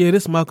say, oh, yeah,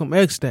 this is Malcolm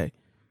X Day.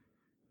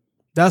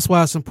 That's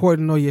why it's important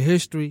to know your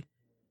history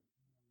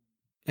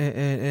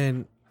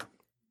and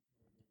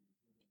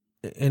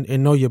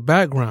know your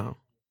background.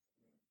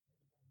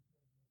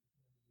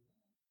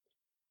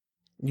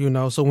 You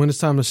know, so when it's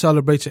time to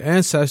celebrate your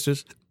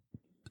ancestors,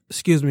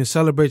 and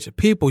celebrate your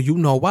people, you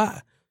know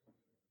why.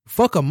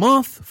 Fuck a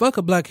month. Fuck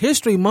a Black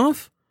History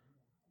Month.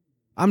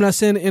 I'm not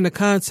saying it in the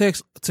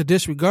context to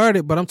disregard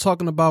it, but I'm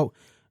talking about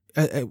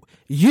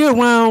year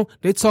round.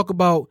 They talk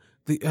about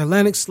the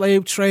Atlantic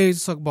slave trade. They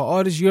talk about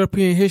all this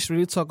European history.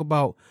 They talk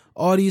about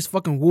all these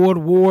fucking world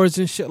wars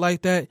and shit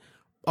like that.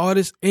 All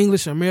this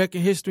English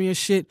American history and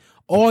shit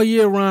all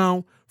year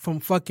round from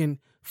fucking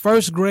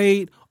first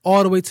grade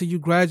all the way till you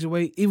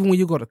graduate, even when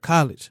you go to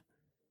college.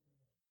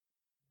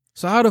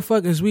 So how the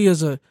fuck is we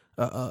as a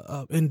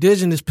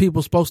indigenous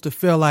people supposed to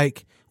feel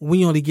like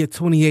we only get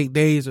 28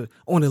 days or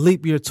on a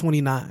leap year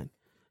 29?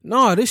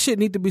 No, this shit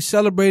need to be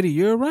celebrated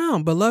year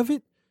round,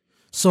 beloved.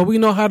 So we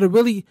know how to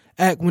really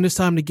act when it's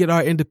time to get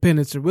our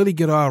independence and really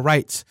get our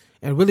rights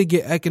and really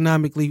get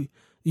economically,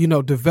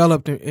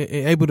 developed and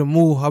able to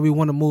move how we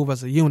want to move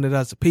as a unit,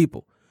 as a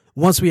people.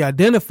 Once we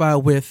identify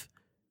with,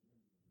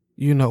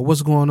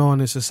 what's going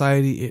on in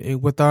society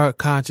and with our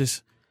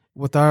conscious,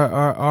 with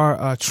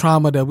our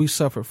trauma that we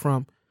suffered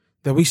from,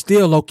 that we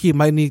still low-key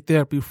might need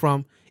therapy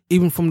from,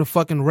 even from the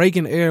fucking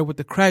Reagan era with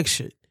the crack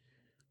shit.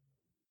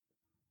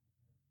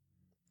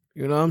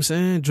 You know what I'm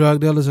saying? Drug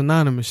Dealers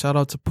Anonymous. Shout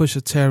out to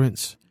Pusha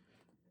Terrence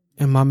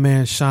and my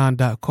man Sean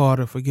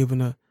Carter for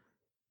giving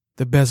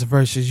the best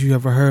verses you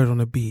ever heard on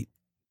the beat.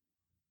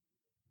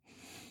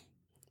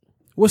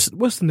 What's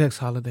the next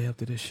holiday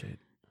after this shit?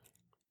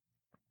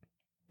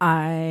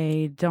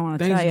 I don't want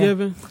to tell you.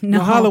 Thanksgiving?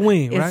 No,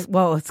 Halloween, right?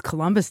 It's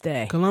Columbus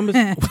Day. Columbus.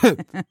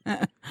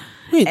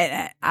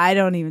 I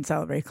don't even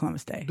celebrate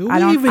Columbus Day. I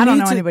don't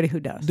know anybody who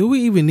does. Do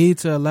we even need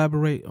to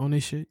elaborate on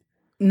this shit?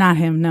 Not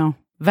him, no.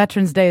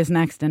 Veterans Day is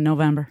next in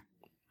November.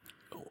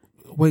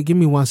 Wait, give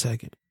me 1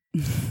 second.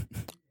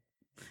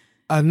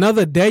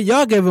 Another day?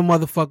 Y'all gave a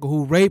motherfucker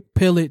who raped,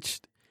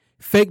 pillaged,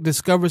 fake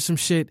discovered some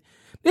shit.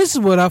 This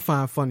is what I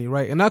find funny,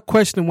 right? And I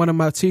questioned one of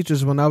my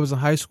teachers when I was in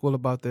high school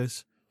about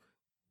this.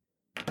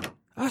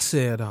 I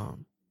said, I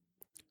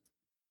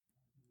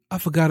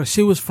forgot her.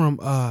 She was from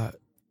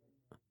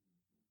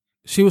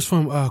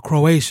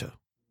Croatia.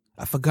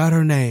 I forgot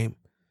her name,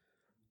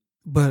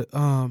 but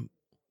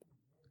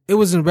it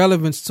was in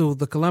relevance to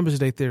the Columbus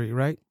Day theory,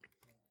 right?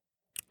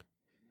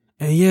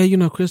 And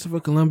yeah, Christopher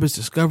Columbus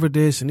discovered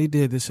this and he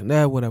did this and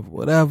that,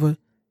 whatever.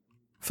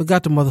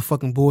 Forgot the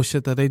motherfucking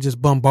bullshit that they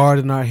just bombard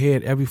in our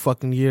head every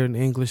fucking year in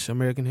English,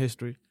 American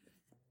history.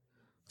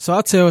 So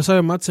I tell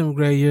her, my 10th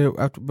grade year,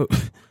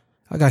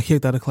 I got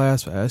kicked out of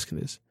class for asking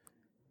this.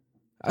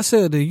 I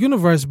said, the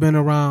universe been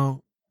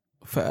around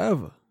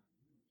forever.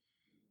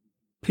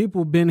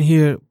 People been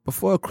here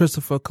before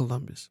Christopher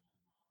Columbus.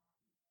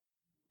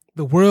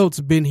 The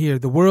world's been here.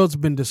 The world's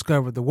been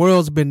discovered. The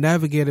world's been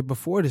navigated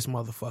before this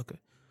motherfucker.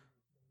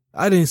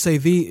 I didn't say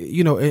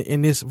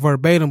in this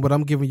verbatim, but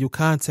I'm giving you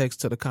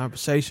context to the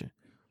conversation.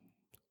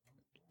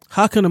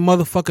 How can a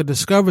motherfucker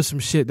discover some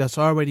shit that's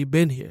already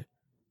been here?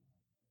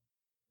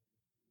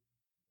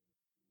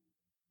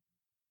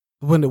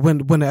 when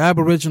the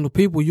Aboriginal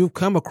people you've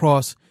come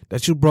across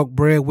that you broke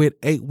bread with,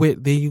 ate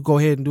with, then you go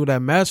ahead and do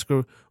that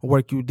massacre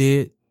work you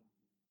did.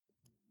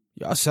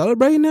 Y'all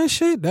celebrating that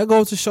shit? That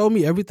goes to show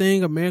me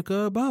everything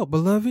America about,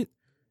 beloved.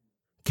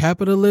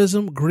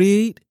 Capitalism,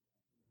 greed,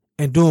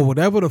 and doing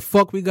whatever the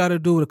fuck we gotta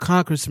do to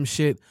conquer some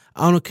shit.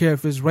 I don't care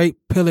if it's rape,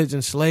 pillage,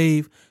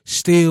 enslave,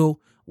 steal,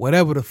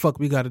 whatever the fuck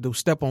we gotta do.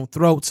 Step on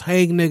throats,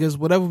 hang niggas,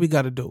 whatever we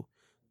gotta do.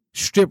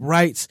 Strip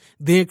rights,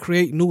 then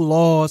create new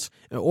laws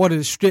in order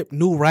to strip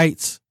new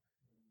rights.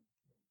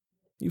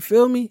 You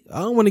feel me? I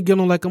don't want to get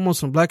on like I'm on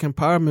some black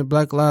empowerment,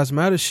 Black Lives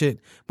Matter shit,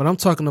 but I'm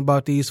talking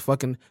about these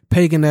fucking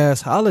pagan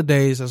ass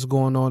holidays that's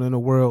going on in the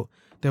world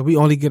that we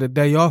only get a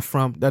day off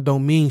from that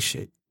don't mean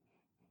shit.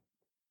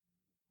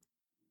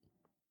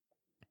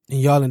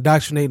 And y'all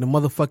indoctrinating the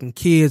motherfucking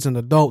kids and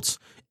adults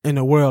in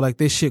the world like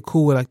this shit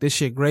cool, like this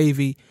shit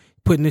gravy,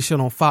 putting this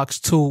shit on Fox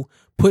 2,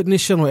 putting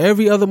this shit on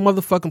every other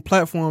motherfucking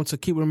platform to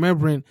keep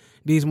remembering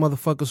these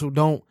motherfuckers who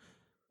don't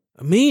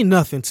mean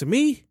nothing to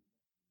me.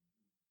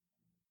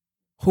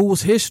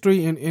 Whose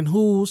history and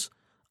whose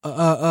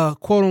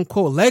quote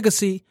unquote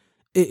legacy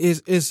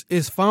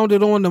is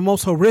founded on the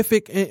most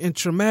horrific and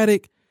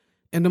traumatic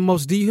and the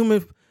most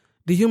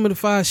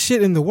dehumidified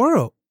shit in the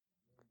world.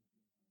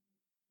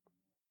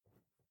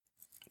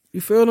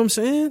 You feel what I'm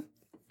saying?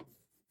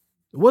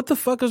 What the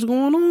fuck is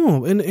going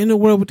on in the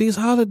world with these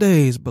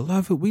holidays?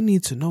 Beloved, we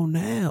need to know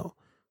now.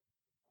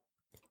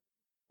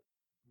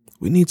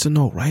 We need to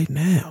know right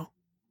now.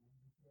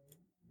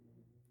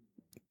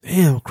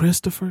 Damn,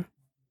 Christopher.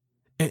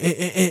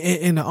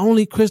 And the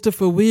only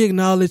Christopher we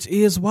acknowledge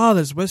is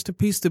Wallace. Rest in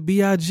peace to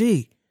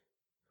B.I.G.,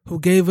 who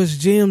gave us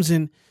gems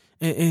and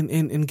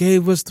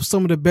gave us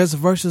some of the best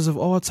verses of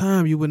all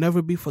time. You will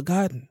never be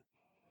forgotten.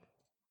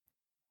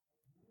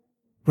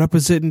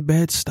 Representing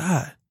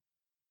Bed-Stuy.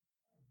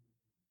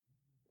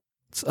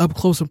 It's up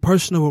close and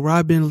personal with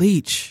Robin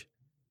Leach.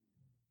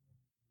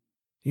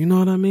 You know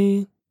what I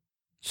mean?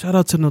 Shout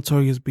out to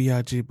Notorious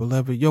B.I.G.,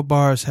 beloved. Your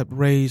bars have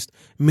raised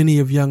many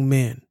of young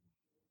men.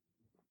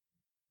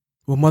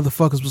 When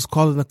motherfuckers was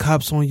calling the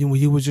cops on you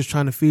when you was just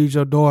trying to feed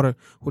your daughter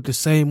with the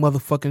same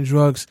motherfucking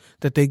drugs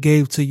that they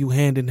gave to you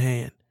hand in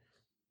hand.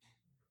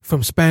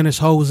 From Spanish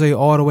Jose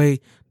all the way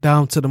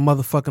down to the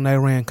motherfucking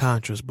Iran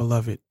Contras,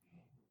 beloved.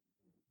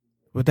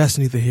 But that's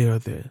neither here or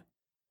there.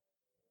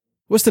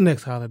 What's the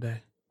next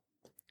holiday?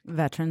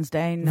 Veterans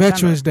Day. November.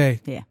 Veterans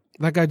Day. Yeah.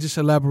 Like I just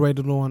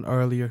elaborated on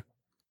earlier.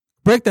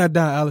 Break that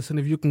down, Allison,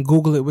 if you can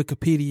Google it,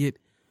 Wikipedia it.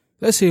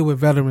 Let's hear what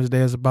Veterans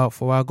Day is about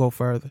before I go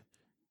further.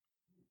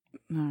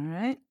 All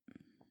right.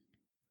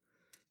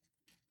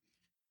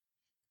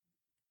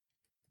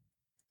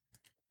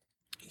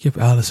 Give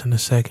Allison a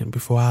second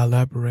before I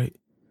elaborate.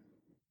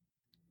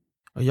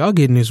 Are y'all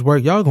getting this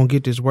work? Y'all gonna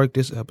get this work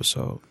this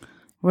episode.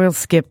 We'll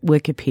skip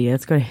Wikipedia.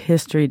 Let's go to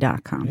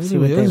history.com. Let's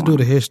do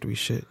the history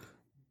shit.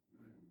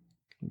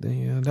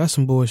 Yeah, that's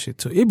some bullshit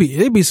too. It'd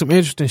be some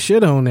interesting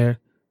shit on there.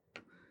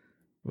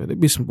 But it'd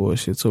be some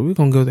bullshit. So we're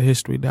gonna go to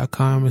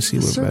history.com and see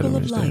what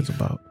Veterans Day is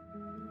about.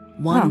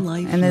 One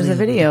life and there's lived.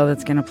 a video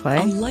that's going to play.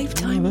 A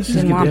lifetime. Let's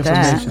just get the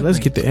information. Let's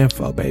get the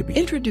info, baby.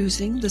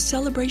 Introducing the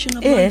Celebration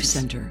of Life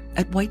Center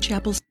at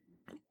Whitechapel.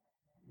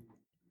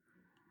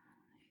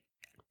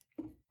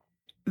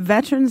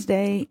 Veterans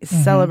Day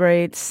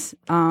celebrates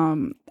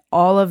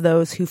all of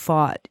those who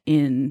fought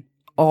in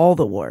all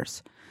the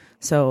wars.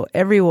 So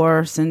every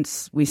war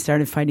since we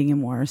started fighting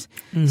in wars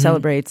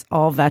celebrates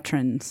all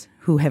veterans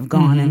who have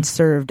gone and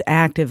served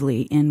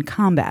actively in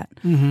combat,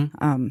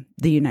 the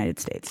United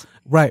States.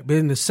 Right, but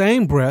in the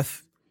same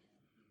breath,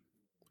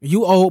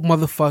 you old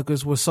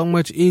motherfuckers with so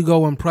much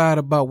ego and pride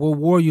about what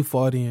war you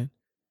fought in,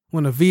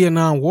 when the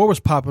Vietnam War was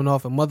popping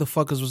off and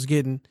motherfuckers was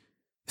getting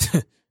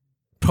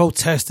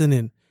protesting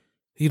and,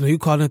 you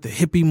calling it the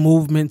hippie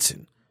movements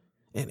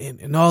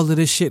and all of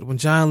this shit, when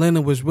John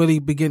Lennon was really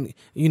getting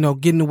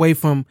away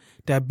from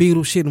that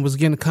Beatles shit and was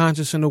getting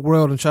conscious in the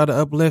world and try to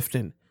uplift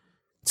and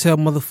tell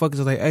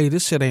motherfuckers like, hey,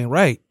 this shit ain't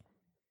right.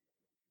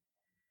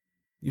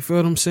 You feel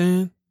what I'm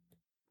saying?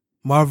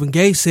 Marvin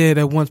Gaye said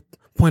at one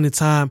point in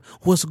time,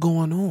 what's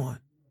going on?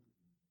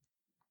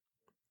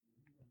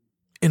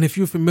 And if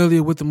you're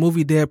familiar with the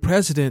movie Dead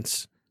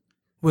Presidents,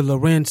 with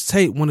Lorenz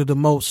Tate, one of the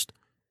most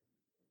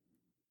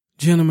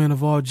gentlemen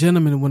of all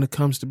gentlemen when it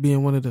comes to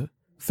being one of the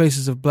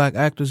faces of black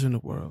actors in the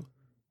world,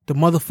 the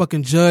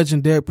motherfucking judge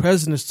in Dead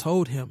Presidents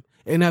told him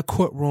in that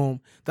courtroom,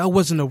 that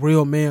wasn't a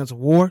real man's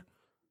war.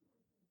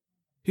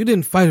 You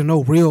didn't fight in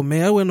no real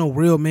man. That wasn't no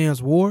real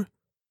man's war.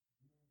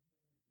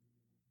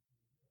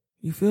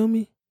 You feel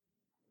me?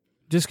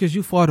 Just because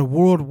you fought in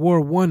World War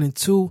I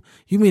and II,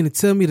 you mean to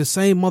tell me the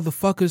same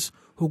motherfuckers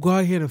who go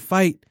out here and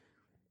fight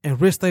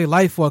and risk their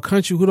life for a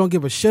country who don't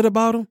give a shit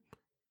about them?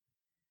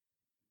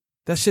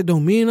 That shit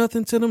don't mean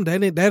nothing to them?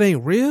 That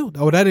ain't real?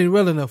 Oh, that ain't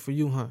real enough for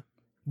you, huh?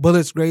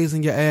 Bullets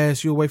grazing your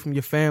ass, you away from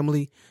your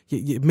family.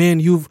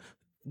 Man, you've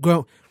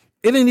grown.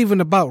 It ain't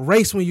even about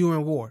race when you're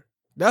in war.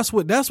 That's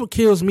what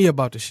kills me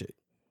about the shit.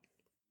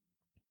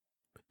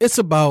 It's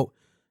about,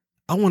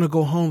 I want to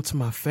go home to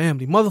my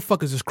family.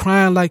 Motherfuckers is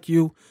crying like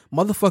you.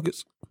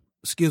 Motherfuckers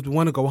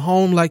want to go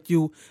home like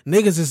you.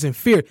 Niggas is in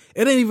fear.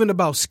 It ain't even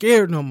about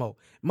scared no more.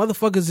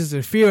 Motherfuckers is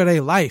in fear of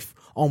their life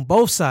on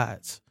both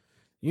sides.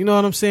 You know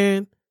what I'm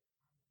saying?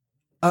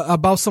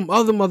 About some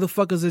other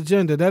motherfucker's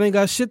agenda that ain't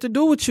got shit to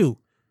do with you.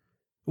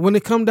 When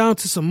it come down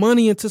to some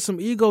money and to some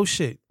ego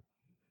shit.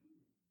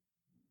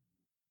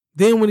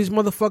 Then when these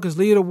motherfuckers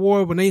leave the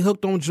war, when they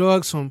hooked on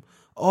drugs from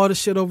all the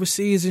shit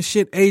overseas and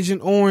shit,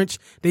 Agent Orange,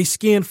 they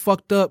skin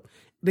fucked up,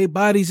 their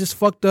bodies is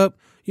fucked up.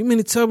 You mean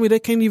to tell me they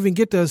can't even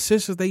get the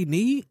assistance they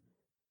need?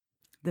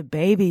 The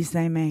babies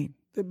they made.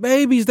 The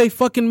babies they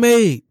fucking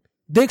made.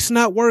 Dick's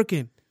not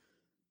working.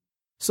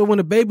 So when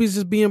the babies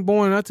is being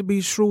born, not to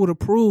be shrewd or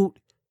prude,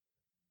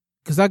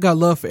 because I got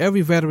love for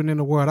every veteran in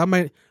the world.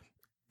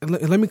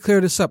 Let me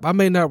clear this up. I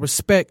may not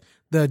respect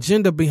the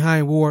agenda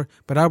behind war,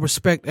 but I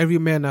respect every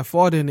man that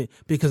fought in it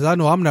because I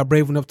know I'm not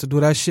brave enough to do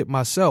that shit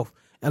myself.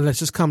 And let's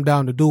just come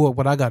down to do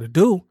what I got to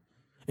do.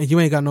 And you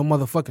ain't got no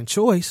motherfucking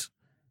choice.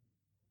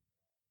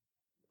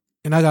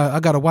 And I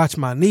got to watch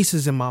my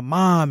nieces and my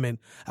mom, and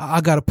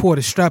I got to pour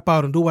the strap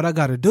out and do what I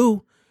got to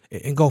do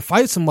and go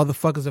fight some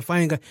motherfuckers.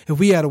 If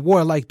we had a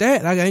war like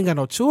that, I ain't got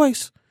no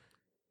choice.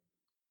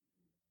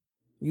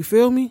 You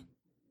feel me?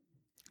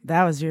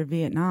 That was your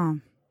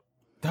Vietnam.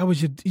 That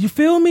was you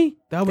feel me?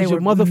 That was your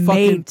motherfucking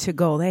made to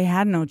go. They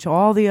had no choice.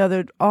 All the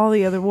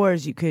other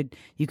wars you could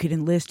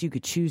enlist, you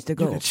could choose to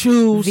go. You could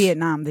choose.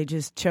 Vietnam, they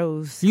just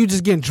chose. You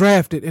just getting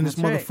drafted in this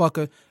That's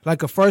motherfucker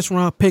like a first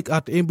round pick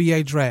out the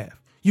NBA draft.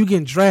 You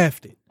getting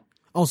drafted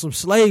on some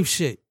slave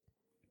shit.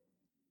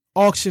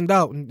 Auctioned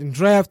out and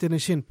drafted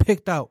and shit and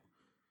picked out.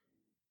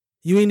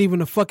 You ain't even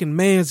a fucking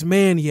man's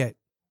man yet.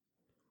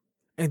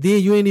 And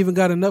then you ain't even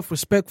got enough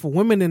respect for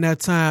women in that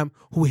time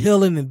who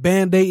healing and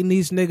band-aiding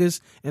these niggas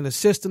and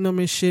assisting them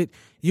and shit.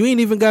 You ain't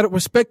even got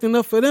respect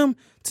enough for them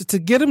to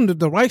get them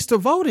the rights to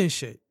vote and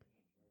shit.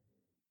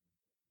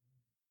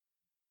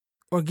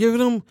 Or giving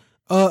them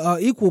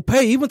equal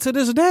pay even to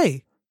this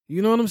day.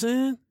 You know what I'm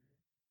saying?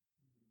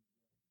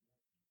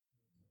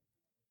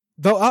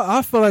 Though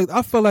I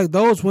feel like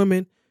those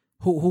women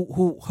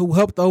who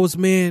helped those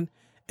men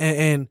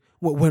and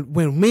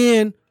when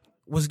men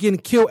was getting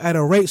killed at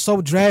a rate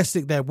so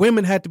drastic that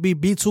women had to be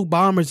B-2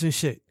 bombers and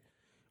shit.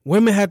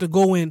 Women had to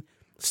go and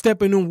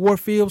step in them war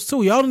fields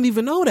too. Y'all don't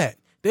even know that.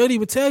 They don't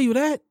even tell you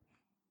that.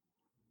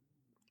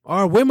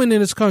 Our women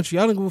in this country,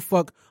 I don't give a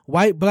fuck,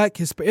 white, black,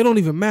 Hispanic, it don't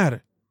even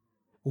matter.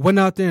 Went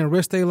out there and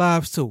risked their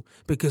lives too.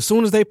 Because as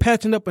soon as they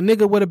patching up a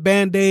nigga with a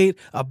Band-Aid,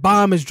 a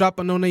bomb is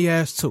dropping on their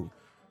ass too.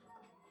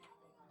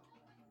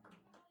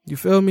 You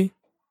feel me?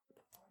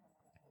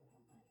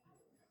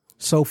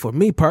 So for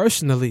me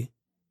personally,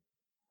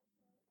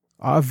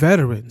 our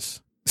veterans,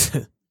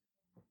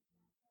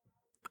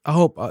 I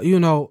hope,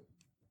 one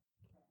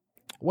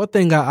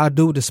thing I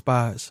do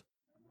despise,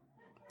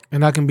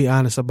 and I can be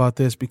honest about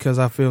this because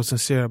I feel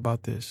sincere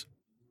about this.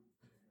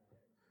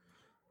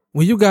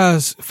 When you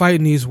guys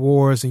fighting these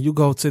wars and you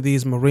go to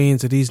these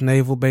Marines or these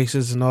naval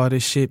bases and all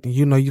this shit, and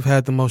you've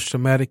had the most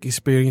traumatic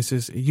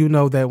experiences, you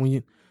know that when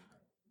you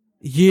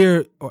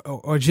year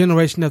or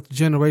generation after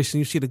generation,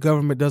 you see the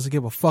government doesn't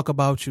give a fuck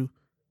about you.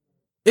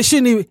 It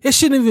shouldn't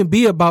even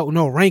be about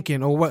no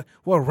ranking or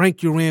what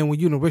rank you're in when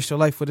you risk your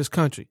life for this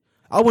country.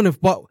 I wouldn't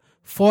have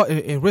fought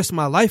and risked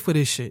my life for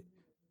this shit.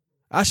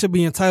 I should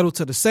be entitled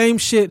to the same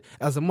shit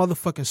as a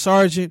motherfucking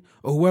sergeant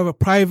or whoever,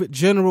 private,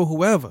 general,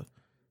 whoever.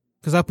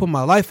 Because I put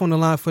my life on the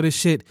line for this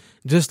shit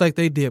just like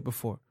they did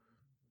before.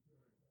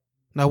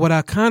 Now, what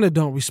I kind of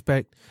don't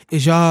respect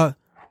is y'all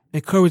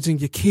encouraging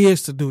your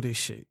kids to do this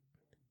shit.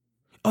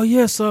 Oh,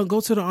 yeah, son, go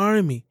to the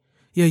army.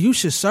 Yeah, you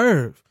should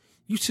serve.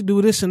 You should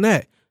do this and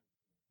that.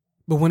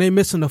 But when they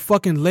missing a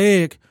fucking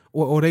leg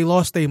or they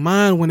lost their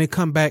mind when they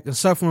come back and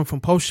suffering from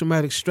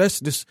post-traumatic stress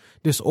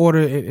disorder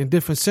and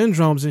different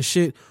syndromes and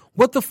shit,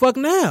 what the fuck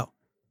now?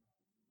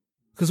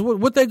 Because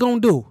what they gonna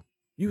do?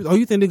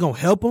 You think they gonna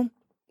help them?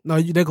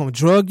 No, they're gonna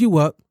drug you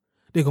up.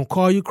 They're gonna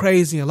call you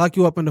crazy and lock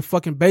you up in the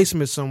fucking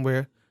basement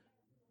somewhere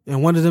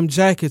in one of them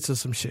jackets or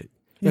some shit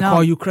and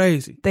call you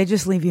crazy. They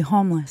just leave you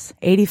homeless.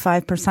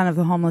 85% of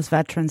the homeless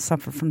veterans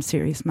suffer from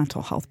serious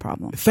mental health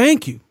problems.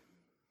 Thank you.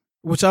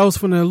 Which I was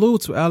going to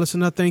allude to,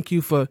 Allison. I thank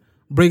you for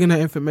bringing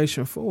that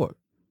information forward.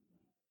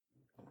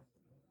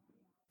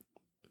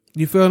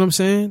 You feel what I'm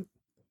saying?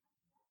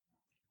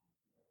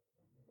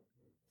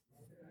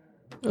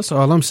 That's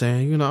all I'm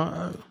saying.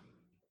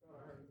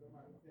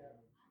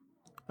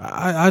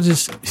 I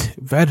just,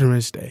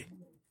 Veterans Day.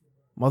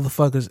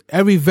 Motherfuckers,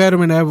 every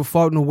veteran that ever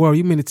fought in the war,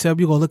 you mean to tell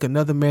me you're going to look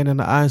another man in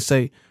the eye and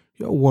say,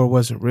 your war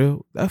wasn't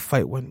real? That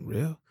fight wasn't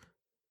real.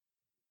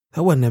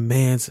 That wasn't a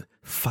man's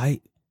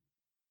fight.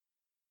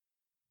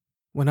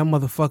 When that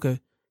motherfucker,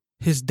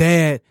 his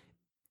dad,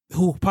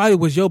 who probably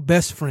was your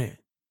best friend,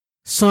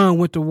 son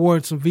went to war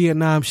in some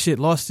Vietnam shit,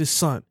 lost his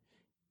son.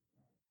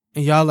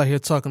 And y'all out here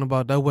talking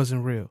about that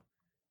wasn't real.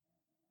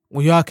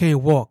 When y'all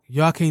can't walk,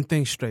 y'all can't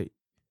think straight.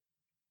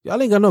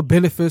 Y'all ain't got no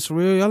benefits for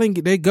real. Y'all ain't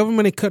get, they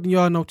government ain't cutting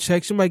y'all no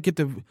checks. You might get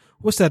the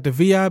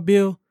VI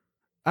bill,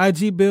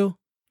 IG bill.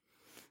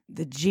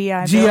 The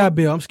GI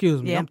Bill.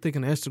 Excuse me. Yep. I'm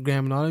thinking of Instagram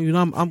and all. You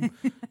know, I'm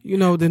you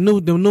know, the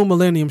new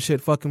millennium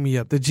shit fucking me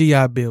up. The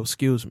GI Bill.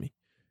 Excuse me.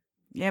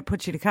 Yeah,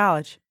 put you to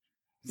college.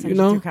 Send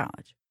you through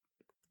college.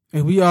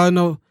 And we all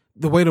know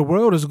the way the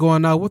world is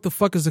going now. What the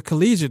fuck is a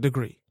collegiate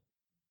degree?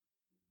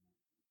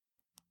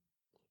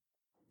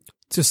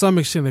 To some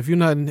extent, if you're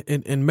not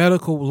in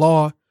medical,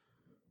 law,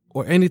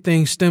 or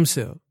anything stem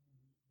cell,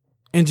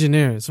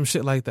 engineering, some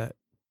shit like that.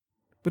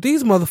 But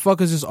these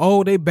motherfuckers is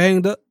old, they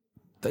banged up,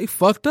 they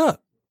fucked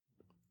up.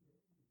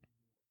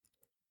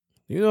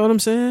 You know what I'm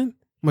saying?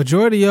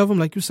 Majority of them,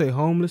 like you say,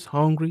 homeless,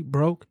 hungry,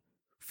 broke,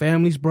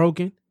 families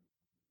broken,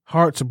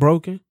 hearts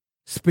broken,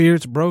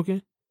 spirits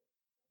broken.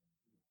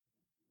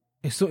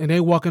 And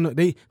they walking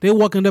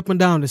up and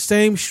down the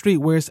same street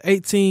where it's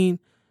 18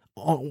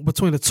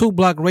 between a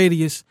 2-block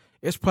radius.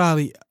 It's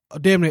probably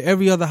damn near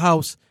every other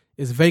house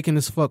is vacant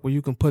as fuck where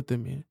you can put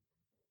them in.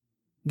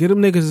 Get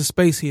them niggas a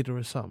space heater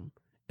or something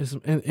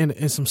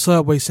and some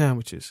Subway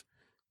sandwiches.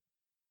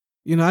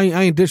 You know, I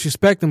ain't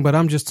disrespecting, but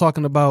I'm just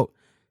talking about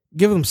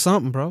give them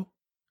something, bro.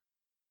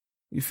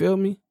 You feel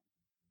me?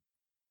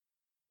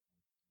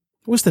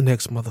 What's the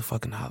next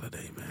motherfucking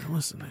holiday, man?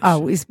 What's the next? Oh,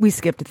 we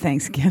skipped to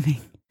Thanksgiving.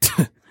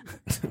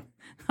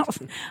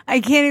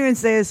 I can't even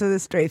say this with a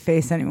straight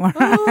face anymore.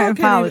 I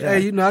apologize. Hey,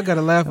 you know, I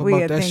gotta laugh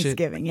about that shit.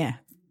 Thanksgiving, yeah.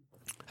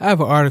 I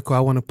have an article I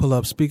want to pull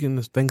up speaking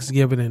of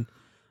Thanksgiving and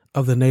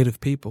of the Native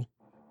people.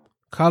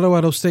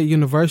 Colorado State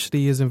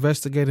University is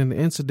investigating the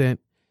incident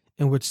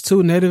in which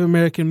 2 Native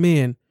American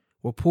men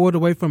were pulled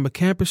away from a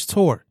campus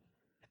tour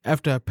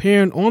after a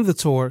parent on the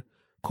tour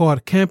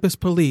called campus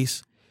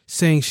police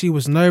saying she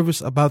was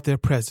nervous about their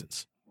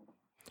presence.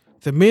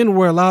 The men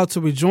were allowed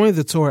to rejoin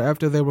the tour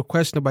after they were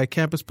questioned by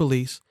campus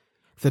police,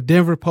 the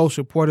Denver Post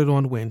reported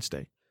on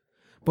Wednesday.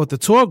 But the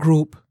tour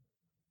group,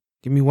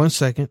 give me 1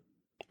 second,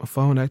 my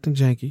phone acting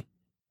janky.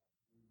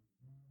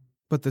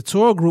 But the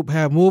tour group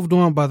had moved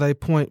on by that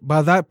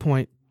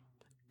point,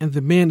 and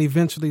the men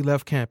eventually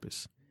left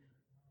campus.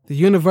 The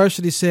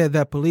university said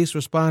that police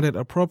responded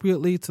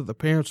appropriately to the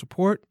parents'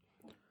 report,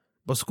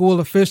 but school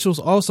officials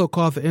also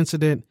called the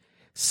incident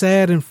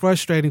sad and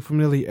frustrating from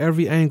nearly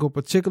every angle,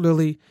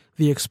 particularly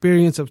the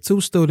experience of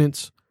 2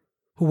 students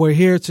who were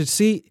here to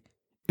see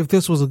if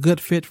this was a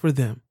good fit for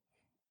them.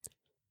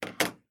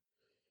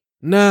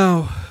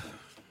 Now,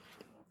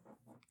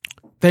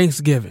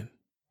 Thanksgiving.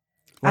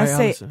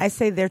 Right, I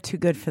say they're too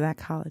good for that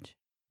college.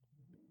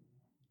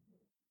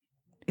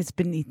 It's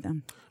beneath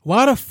them.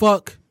 Why the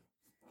fuck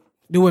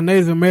do a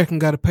Native American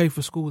got to pay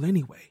for school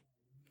anyway?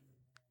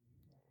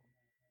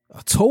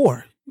 A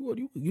tour?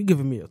 You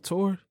giving me a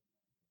tour?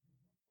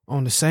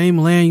 On the same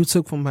land you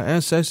took from my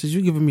ancestors,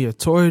 you giving me a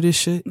tour of this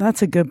shit?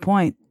 That's a good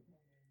point.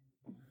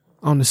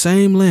 On the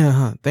same land,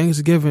 huh?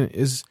 Thanksgiving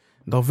is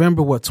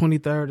November,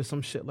 23rd or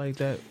some shit like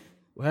that.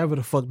 Whatever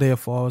the fuck day it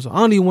falls. I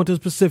don't even want the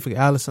specific,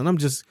 Allison. I'm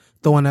just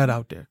throwing that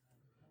out there.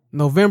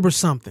 November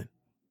something.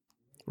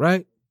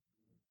 Right?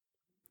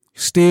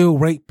 Steal,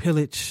 rape,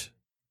 pillage.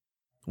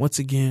 Once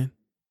again.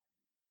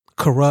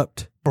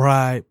 Corrupt,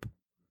 bribe.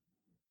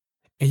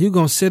 And you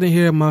gonna sit in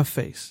here in my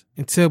face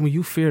and tell me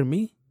you fear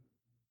me?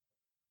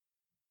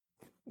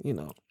 You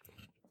know.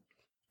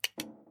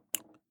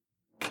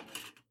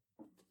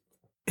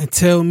 And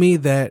tell me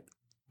that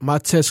my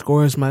test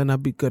scores might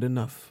not be good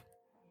enough.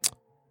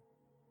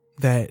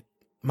 That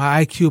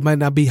my IQ might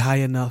not be high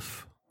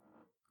enough.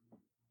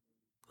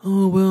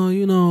 Oh, well,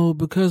 you know,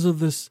 because of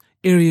this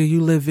area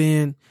you live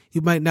in,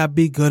 you might not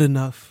be good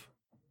enough.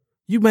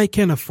 You might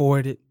can't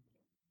afford it.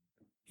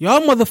 Y'all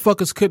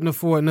motherfuckers couldn't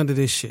afford none of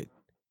this shit.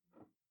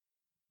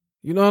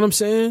 You know what I'm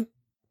saying?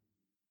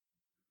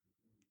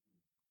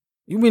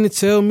 You mean to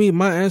tell me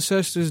my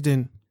ancestors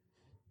then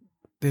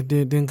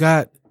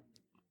got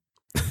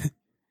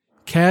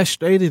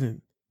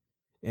castrated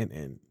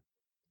and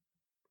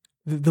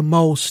the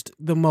most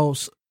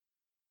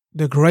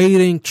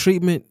degrading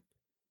treatment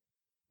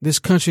this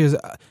country is?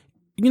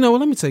 You know what?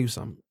 Let me tell you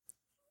something.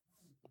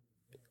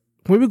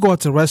 When we go out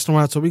to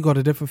restaurants or we go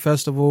to different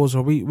festivals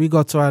or we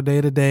go to our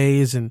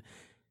day-to-days and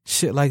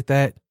shit like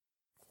that,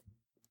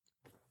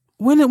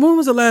 when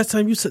was the last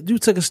time you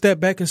took a step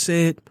back and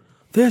said,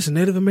 there's a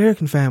Native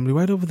American family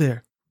right over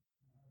there?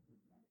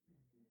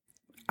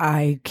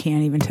 I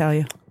can't even tell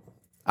you.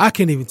 I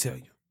can't even tell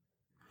you.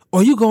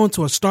 Or you go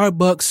into a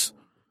Starbucks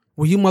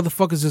where you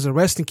motherfuckers is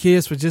arresting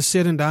kids for just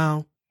sitting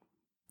down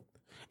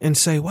and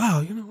say,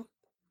 wow, you know,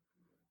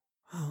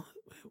 oh,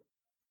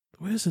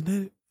 where's the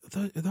Native?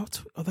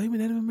 Are they even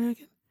Native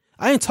American?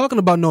 I ain't talking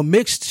about no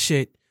mixed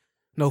shit,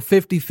 no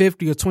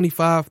 50-50 or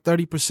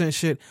 25-30%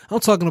 shit.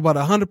 I'm talking about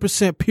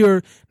 100%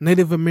 pure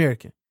Native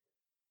American.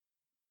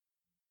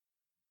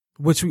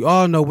 Which we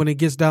all know when it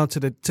gets down to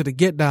the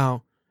get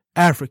down,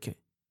 African.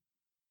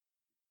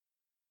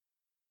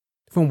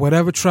 From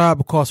whatever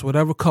tribe across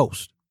whatever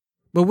coast.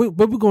 But we're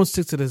going to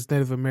stick to this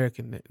Native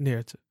American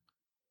narrative.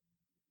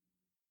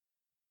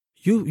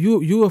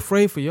 You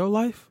afraid for your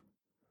life?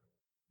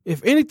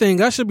 If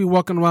anything, I should be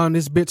walking around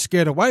this bitch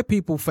scared of white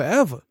people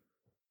forever.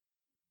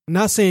 I'm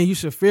not saying you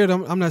should fear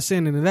them. I'm not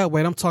saying it in that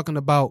way. I'm talking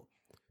about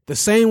The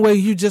same way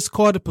you just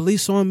called the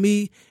police on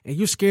me and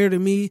you're scared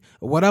of me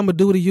or what I'm going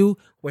to do to you.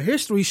 Well,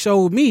 history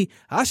showed me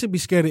I should be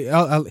scared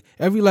of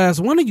every last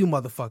one of you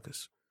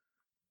motherfuckers.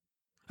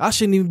 I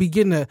shouldn't even be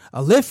getting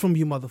a lift from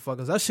you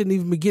motherfuckers. I shouldn't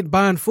even be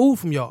buying food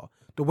from y'all.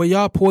 The way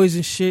y'all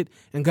poison shit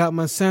and got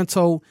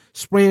Monsanto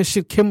spraying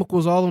shit,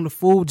 chemicals all on the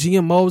food,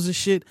 GMOs and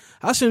shit.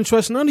 I shouldn't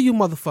trust none of you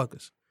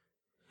motherfuckers.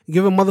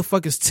 Giving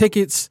motherfuckers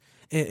tickets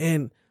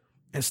and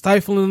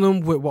stifling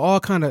them with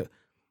all kind of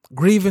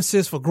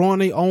grievances for growing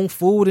their own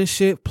food and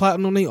shit,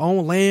 plotting on their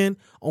own land,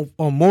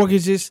 on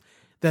mortgages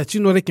that you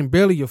know they can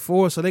barely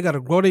afford, so they got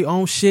to grow their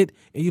own shit,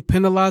 and you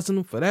penalizing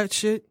them for that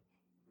shit.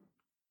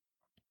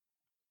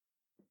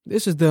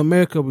 This is the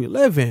America we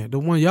live in, the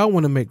one y'all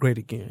want to make great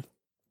again.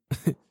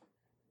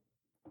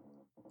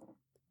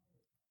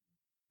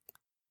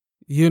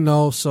 You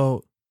know,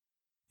 so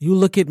you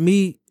look at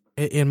me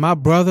and my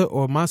brother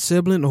or my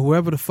sibling or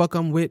whoever the fuck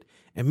I'm with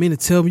and mean to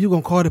tell me you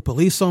gonna call the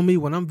police on me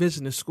when I'm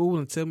visiting school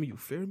and tell me you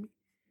fear me?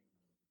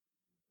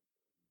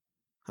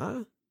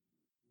 Huh?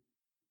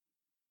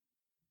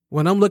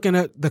 When I'm looking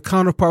at the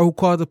counterpart who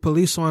called the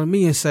police on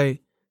me and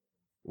say,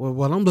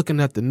 well, I'm looking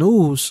at the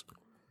news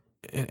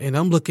and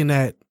I'm looking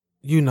at,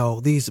 you know,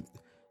 these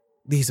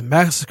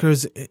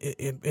massacres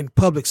in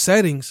public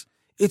settings,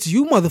 it's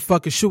you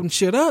motherfuckers shooting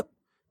shit up,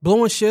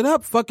 blowing shit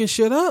up, fucking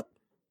shit up.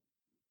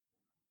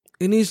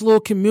 In these little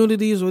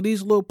communities or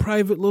these little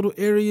private little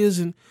areas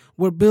and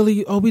where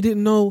Billy, we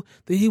didn't know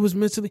that he was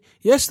mentally.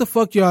 Yes, the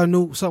fuck y'all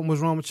knew something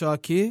was wrong with y'all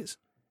kids.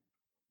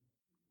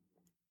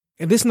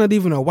 And this is not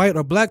even a white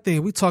or black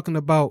thing. We talking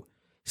about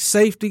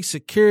safety,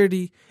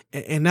 security,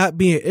 and not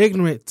being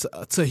ignorant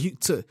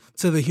to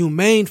the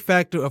humane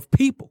factor of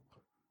people.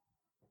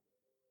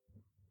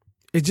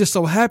 It just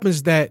so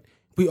happens that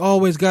we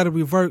always got to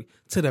revert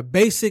to the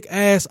basic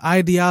ass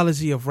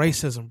ideology of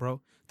racism,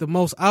 bro. The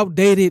most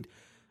outdated,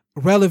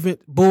 relevant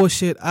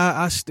bullshit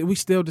we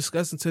still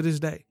discussing to this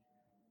day.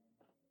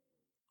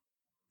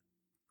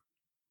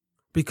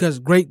 Because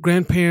great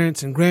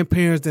grandparents and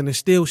grandparents then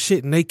instill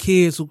shit in their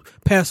kids who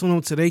pass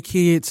on to their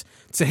kids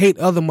to hate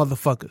other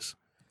motherfuckers.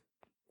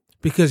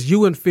 Because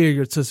you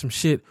inferior to some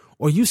shit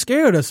or you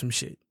scared of some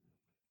shit.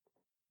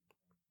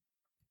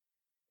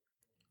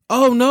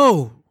 Oh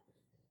no.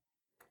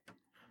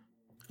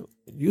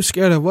 You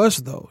scared of us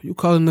though. You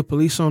calling the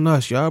police on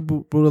us. Y'all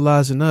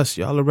brutalizing us.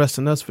 Y'all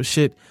arresting us for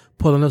shit.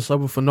 Pulling us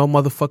over for no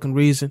motherfucking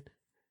reason.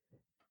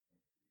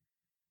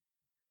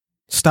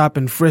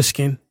 Stopping,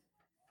 frisking.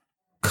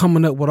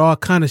 Coming up with all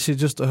kind of shit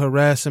just to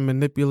harass and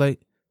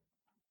manipulate.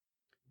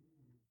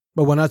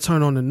 But when I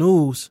turn on the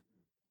news,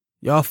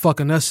 y'all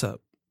fucking us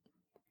up.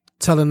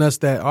 Telling us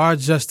that our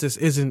justice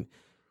isn't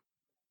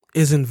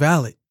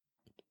valid.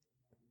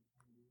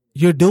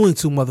 You're doing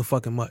too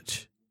motherfucking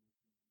much.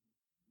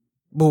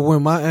 But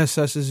when my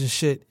ancestors and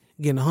shit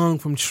getting hung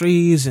from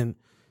trees and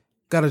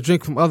got to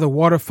drink from other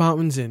water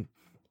fountains and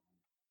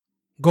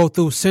go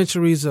through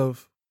centuries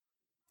of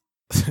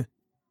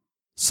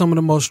some of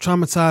the most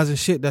traumatizing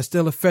shit that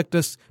still affect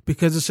us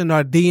because it's in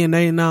our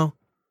DNA now,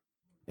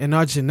 in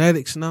our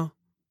genetics now.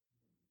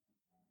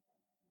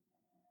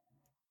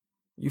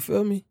 You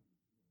feel me?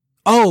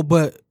 Oh,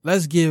 but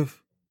let's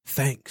give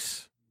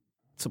thanks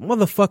to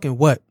motherfucking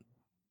what?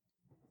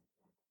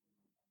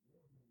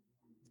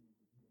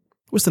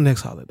 What's the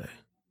next holiday?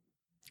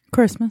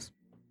 Christmas.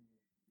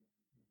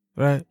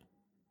 Right?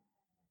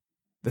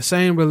 The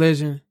same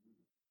religion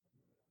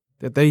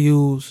that they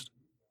used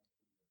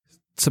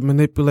to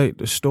manipulate,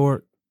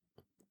 distort,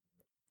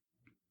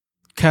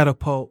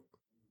 catapult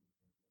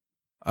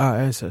our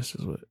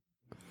ancestors with.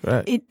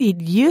 Right?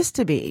 It used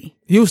to be.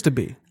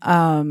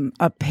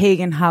 A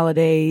pagan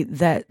holiday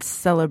that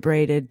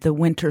celebrated the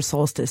winter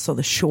solstice, so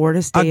the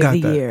shortest day of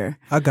the year.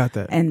 I got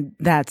that. And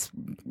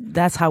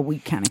that's how we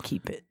kind of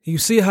keep it. You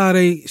see how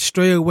they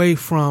stray away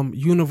from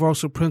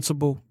universal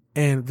principle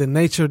and the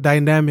nature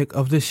dynamic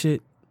of this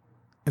shit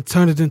and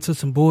turn it into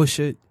some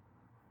bullshit?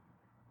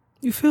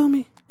 You feel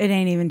me? It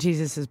ain't even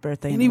Jesus'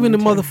 birthday. And even the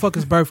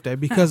motherfucker's birthday,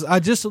 because I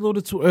just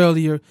alluded to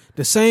earlier,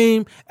 the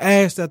same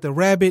ass that the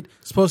rabbit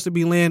supposed to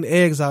be laying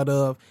eggs out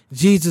of,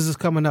 Jesus is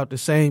coming out the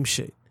same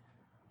shit.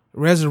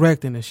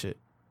 Resurrecting and shit.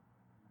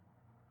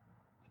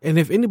 And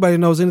if anybody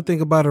knows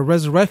anything about a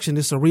resurrection,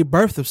 it's a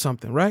rebirth of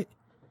something, right?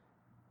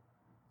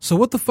 So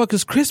what the fuck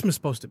is Christmas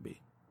supposed to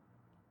be?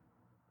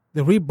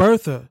 The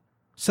rebirth of,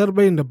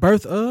 celebrating the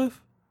birth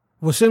of?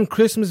 Well, shouldn't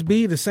Christmas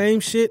be the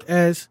same shit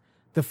as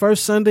the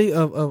first Sunday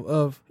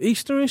of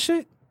Easter and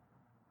shit?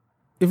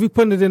 If we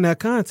put it in that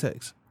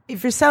context.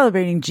 If you're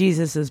celebrating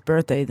Jesus'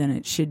 birthday, then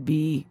it should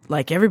be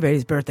like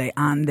everybody's birthday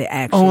on the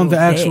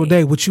actual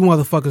day, which you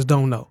motherfuckers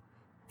don't know.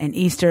 And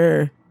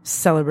Easter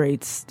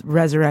celebrates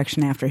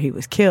resurrection after he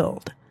was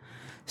killed.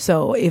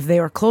 So if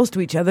they were close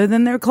to each other,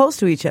 then they're close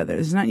to each other.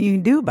 There's nothing you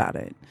can do about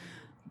it.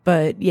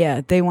 But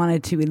yeah, they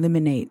wanted to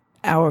eliminate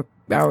our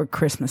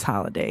Christmas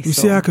holiday. You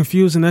see how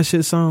confusing that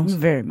shit sounds?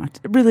 Very much.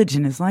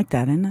 Religion is like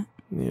that, isn't it?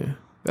 Yeah,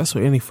 that's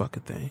what any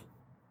fucking thing.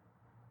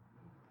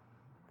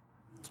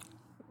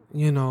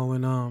 You know,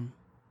 and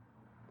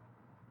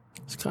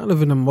it's kind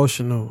of an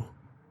emotional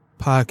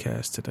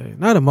podcast today.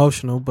 Not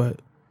emotional, but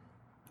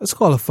let's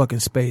call a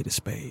fucking spade a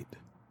spade.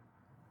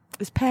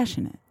 It's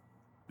passionate.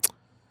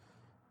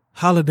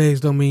 Holidays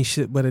don't mean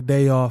shit but a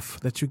day off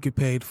that you get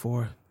paid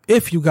for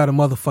if you got a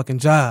motherfucking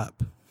job.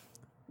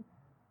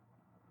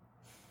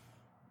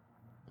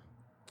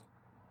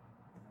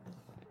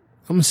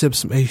 I'm gonna sip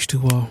some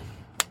H2O.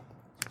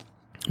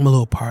 I'm a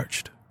little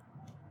parched.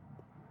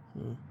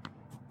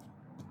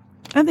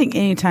 I think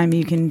anytime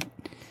you can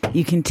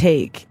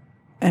take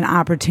an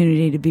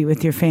opportunity to be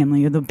with your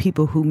family or the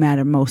people who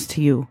matter most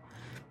to you,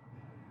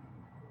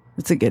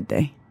 it's a good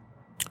day.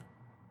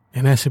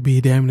 And that should be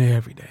damn near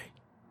every day.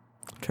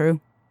 True.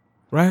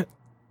 Right?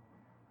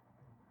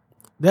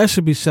 That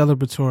should be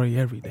celebratory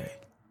every day.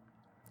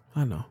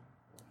 I know.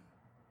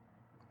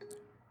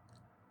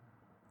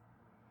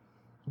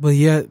 But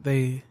yet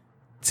they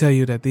tell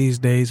you that these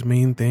days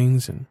mean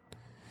things and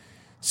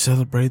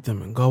celebrate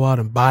them and go out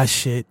and buy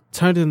shit.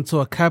 Turned it into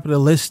a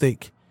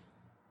capitalistic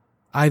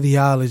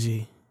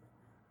ideology.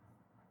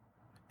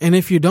 And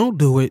if you don't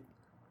do it,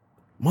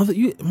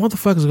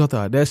 motherfuckers got the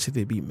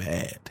audacity to be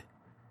mad.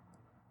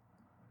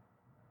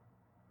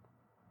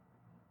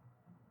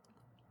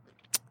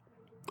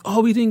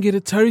 Oh, we didn't get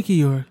a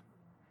turkey, or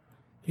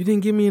you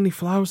didn't give me any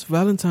flowers for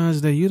Valentine's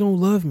Day. You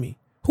don't love me.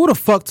 Who the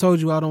fuck told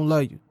you I don't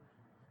love you?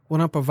 When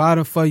I'm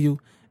providing for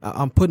you,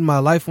 I'm putting my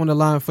life on the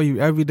line for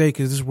you every day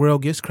because this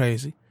world gets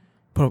crazy.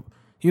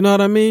 You know what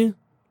I mean?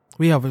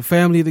 We have a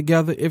family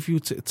together if you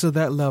to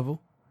that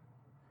level.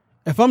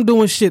 If I'm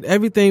doing shit,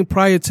 everything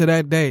prior to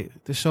that day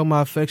to show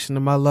my affection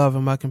and my love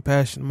and my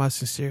compassion and my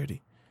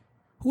sincerity.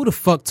 Who the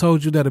fuck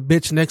told you that a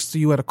bitch next to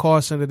you at a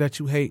call center that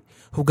you hate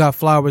who got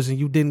flowers and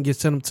you didn't get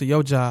sent them to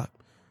your job,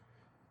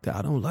 that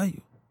I don't love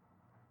you?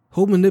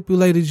 Who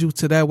manipulated you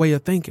to that way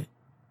of thinking?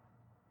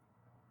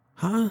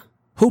 Huh?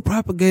 Who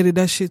propagated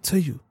that shit to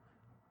you?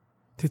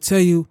 To tell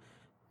you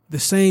the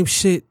same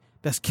shit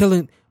that's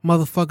killing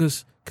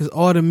motherfuckers because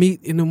all the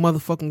meat in the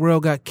motherfucking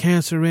world got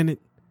cancer in it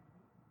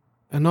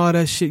and all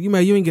that shit. You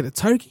ain't get a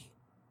turkey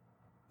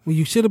when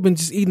you should have been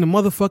just eating the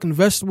motherfucking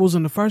vegetables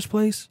in the first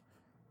place?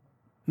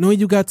 Knowing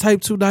you got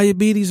type 2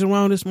 diabetes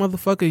around this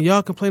motherfucker and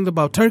y'all complaining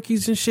about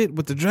turkeys and shit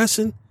with the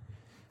dressing?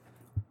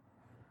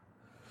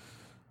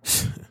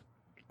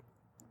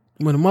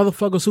 When the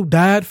motherfuckers who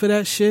died for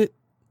that shit,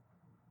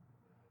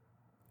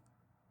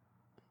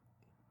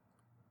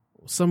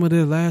 some of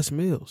their last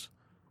meals.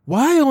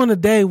 Why on a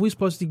day we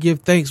supposed to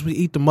give thanks we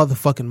eat the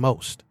motherfucking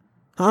most?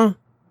 Huh?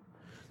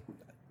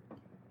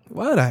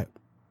 Why that?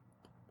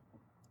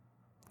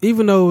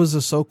 Even though it was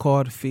a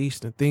so-called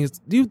feast and things,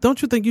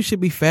 don't you think you should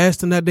be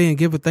fasting that day and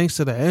giving thanks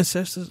to the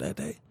ancestors that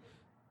day?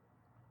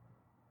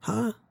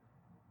 Huh?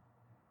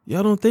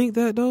 Y'all don't think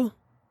that though?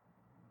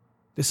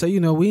 They say,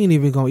 we ain't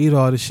even gonna eat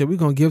all this shit. We're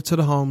gonna give to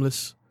the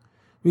homeless.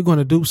 We're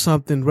gonna do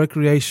something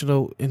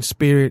recreational in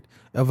spirit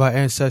of our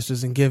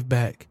ancestors and give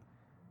back.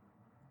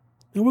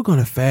 And we're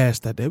gonna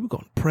fast that day. We're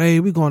gonna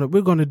pray. We're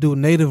gonna do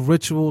native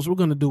rituals. We're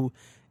gonna do,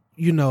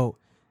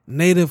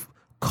 native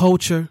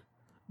culture.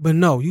 But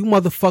no, you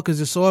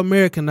motherfuckers are so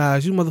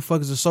Americanized. You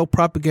motherfuckers are so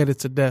propagated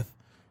to death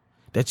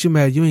that you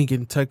mad you ain't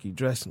getting turkey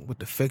dressing with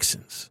the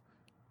fixings.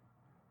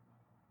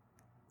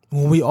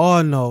 When we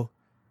all know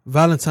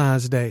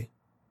Valentine's Day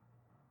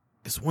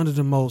is one of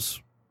the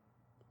most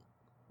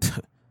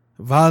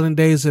violent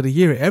days of the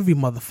year, every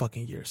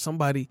motherfucking year.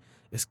 Somebody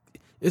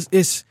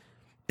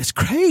it's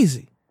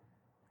crazy.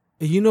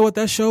 And you know what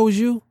that shows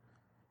you?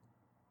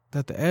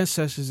 That the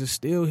ancestors are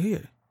still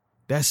here.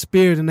 That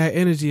spirit and that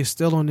energy is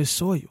still on this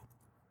soil.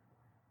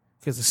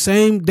 Because the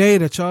same day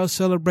that y'all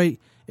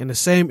celebrate and the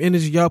same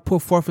energy y'all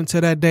put forth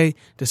into that day,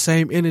 the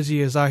same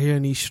energy is out here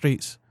in these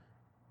streets.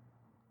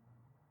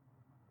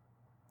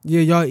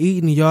 Yeah, y'all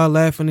eating and y'all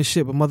laughing and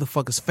shit, but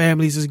motherfuckers'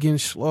 families is getting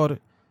slaughtered.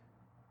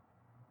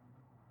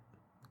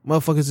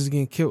 Motherfuckers is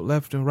getting killed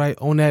left and right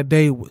on that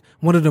day,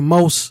 one of the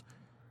most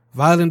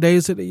violent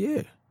days of the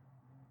year.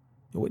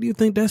 What do you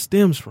think that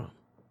stems from?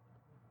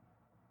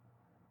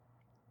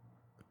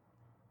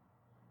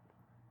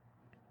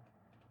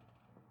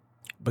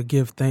 But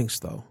give thanks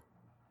though.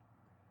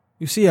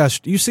 You see,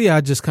 I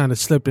just kind of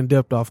slipped and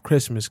dipped off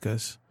Christmas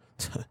because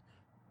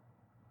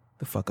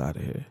the fuck out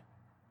of here.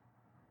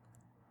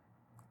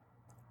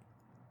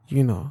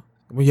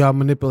 When y'all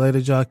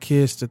manipulated y'all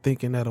kids to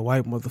thinking that a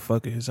white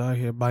motherfucker is out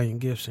here buying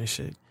gifts and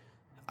shit,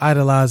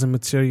 idolizing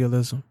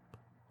materialism.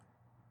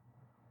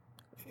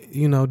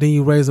 Then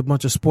you raise a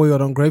bunch of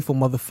spoiled, ungrateful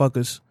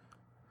motherfuckers.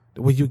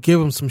 When you give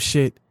them some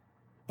shit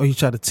or you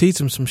try to teach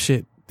them some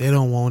shit, they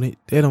don't want it.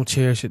 They don't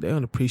cherish it. They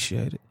don't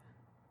appreciate it.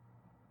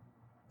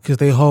 Because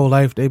their whole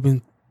life they've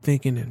been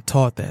thinking and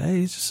taught that,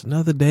 hey, it's just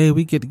another day.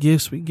 We get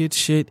gifts. We get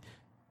shit.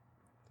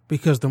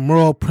 Because the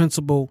moral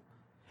principle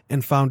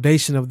and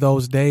foundation of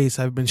those days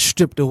have been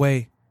stripped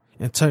away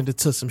and turned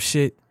into some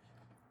shit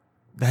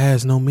that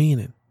has no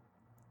meaning.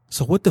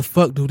 So what the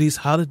fuck do these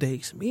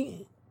holidays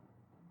mean?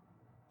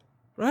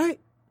 Right?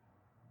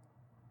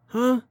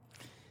 Huh?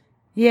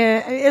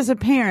 Yeah, as a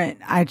parent,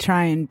 I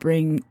try and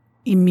bring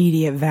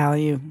immediate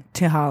value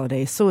to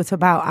holidays. So it's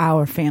about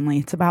our family.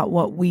 It's about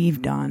what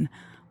we've done,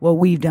 what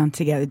we've done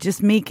together.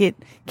 Just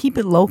keep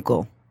it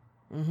local.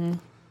 Mm-hmm.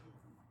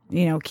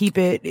 You know,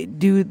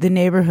 do the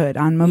neighborhood.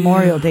 On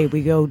Memorial Day,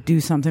 we go do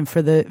something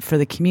for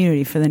the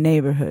community, for the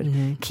neighborhood.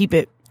 Mm-hmm. Keep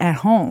it at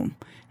home.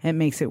 It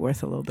makes it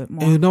worth a little bit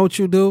more. And you know what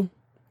you do?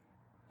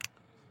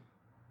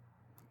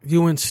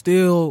 You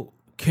instill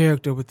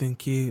character within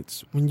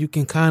kids when you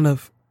can kind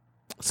of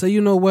say,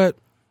 you know what?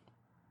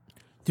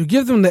 You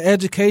give them the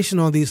education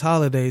on these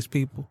holidays,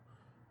 people.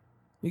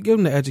 You give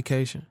them the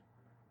education.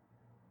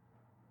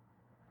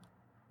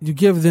 You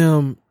give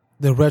them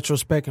the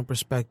retrospect and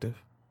perspective.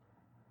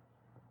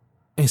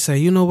 And say,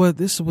 you know what?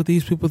 This is what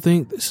these people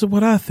think. This is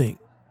what I think.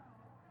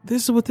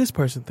 This is what this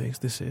person thinks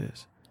this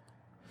is.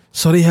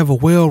 So they have a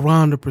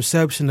well-rounded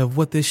perception of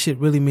what this shit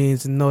really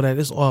means and know that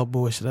it's all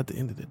bullshit at the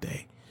end of the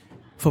day.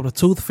 From the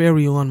tooth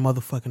fairy on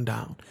motherfucking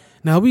down.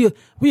 Now,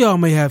 we all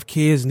may have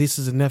kids,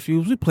 nieces, and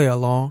nephews. We play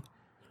along.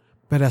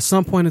 But at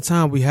some point in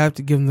time, we have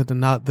to give them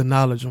the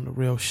knowledge on the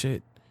real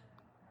shit.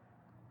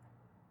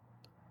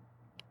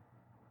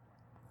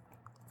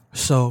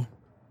 So,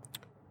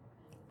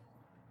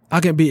 I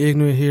can be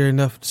ignorant here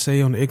enough to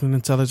say on the Ignorant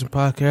Intelligent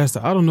Podcast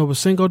that I don't know what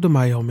Cinco de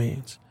Mayo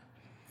means.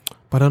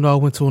 But I know I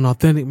went to an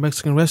authentic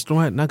Mexican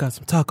restaurant and I got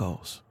some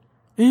tacos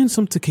and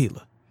some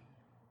tequila.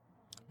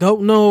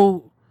 Don't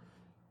know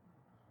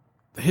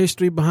the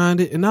history behind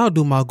it, and I'll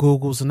do my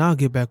Googles and I'll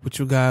get back with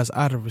you guys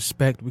out of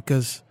respect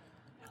because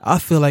I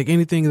feel like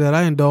anything that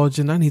I indulge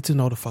in, I need to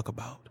know the fuck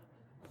about.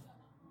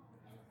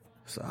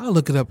 So I'll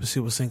look it up and see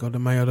what Cinco de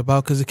Mayo is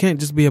about, because it can't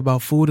just be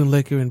about food and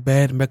liquor and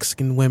bad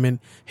Mexican women,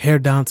 hair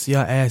down to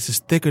your asses,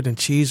 thicker than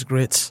cheese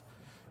grits.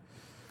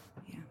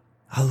 Yeah.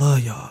 I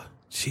love y'all.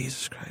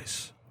 Jesus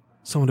Christ.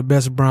 Some of the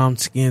best brown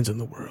skins in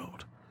the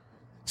world.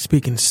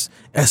 Speaking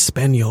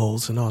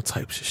Espanols and all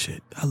types of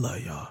shit. I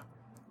love y'all.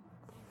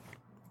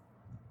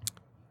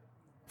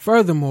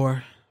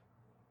 Furthermore,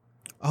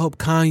 I hope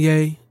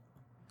Kanye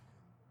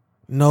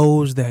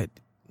knows that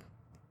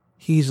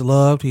he's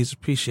loved, he's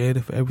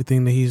appreciated for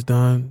everything that he's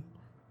done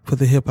for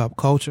the hip-hop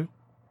culture.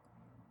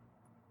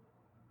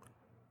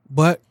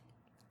 But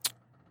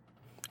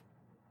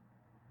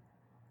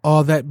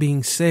all that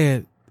being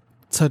said,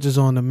 touches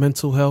on the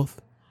mental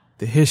health,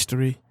 the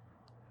history,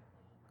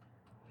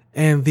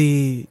 and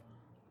the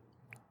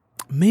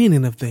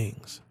meaning of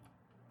things.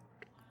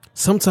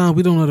 Sometimes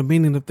we don't know the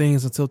meaning of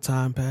things until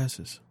time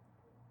passes.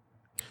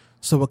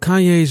 So with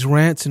Kanye's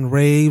rants and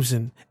raves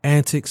and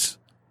antics,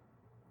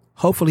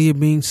 hopefully it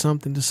means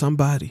something to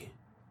somebody,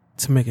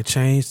 to make a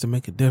change, to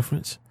make a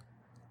difference.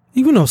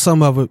 Even though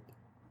some of it,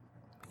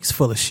 he's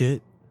full of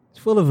shit.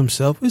 He's full of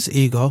himself. It's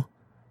ego.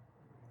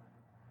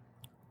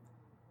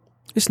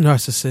 It's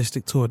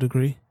narcissistic to a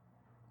degree.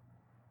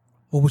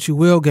 But what you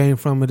will gain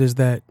from it is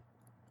that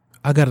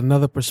I got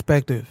another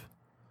perspective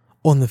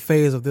on the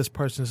phase of this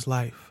person's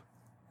life.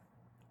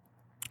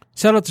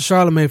 Shout out to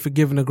Charlamagne for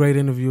giving a great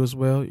interview as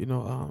well. You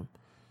know,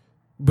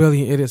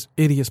 Brilliant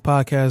Idiots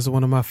podcast is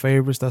one of my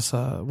favorites. That's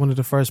one of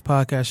the first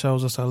podcast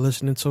shows I started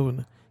listening to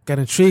and got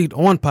intrigued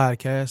on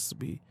podcasts, to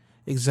be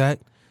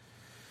exact.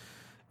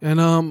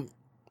 And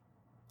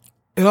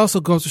it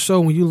also goes to show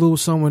when you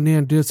lose someone near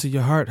and dear to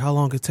your heart, how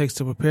long it takes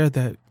to prepare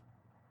that.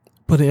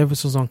 Put an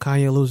emphasis on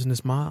Kanye losing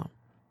his mom.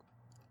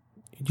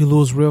 You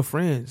lose real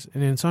friends,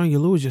 and in turn you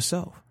lose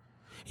yourself.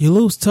 You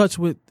lose touch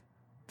with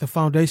the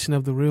foundation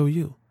of the real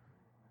you.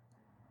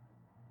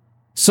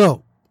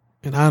 So,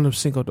 in honor of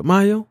Cinco de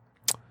Mayo,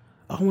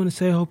 I want to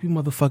say I hope you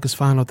motherfuckers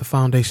find out the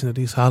foundation of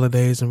these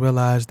holidays and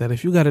realize that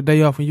if you got a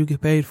day off and you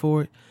get paid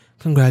for it,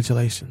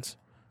 congratulations.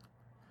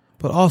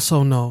 But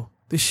also know,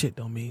 this shit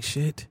don't mean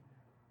shit.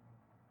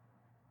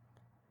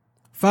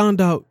 Find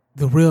out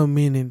the real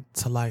meaning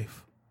to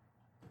life.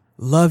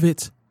 Love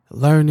it,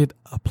 learn it,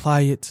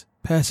 apply it,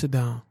 pass it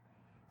down.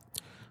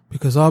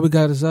 Because all we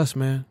got is us,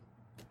 man.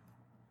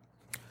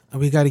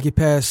 And we got to get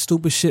past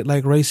stupid shit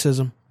like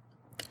racism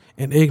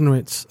and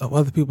ignorance of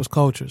other people's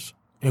cultures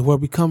and where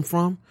we come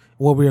from,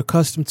 what we're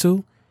accustomed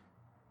to,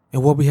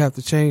 and what we have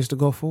to change to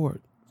go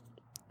forward.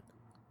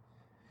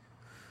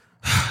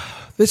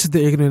 This is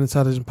the Ignorant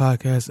Intelligent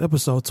Podcast,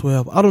 episode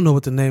 12. I don't know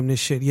what to name this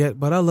shit yet,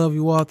 but I love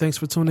you all. Thanks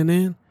for tuning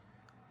in.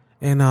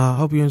 And I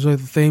hope you enjoy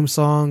the theme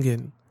song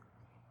and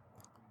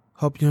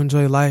hope you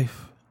enjoy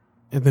life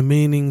and the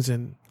meanings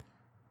and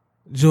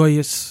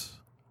joyous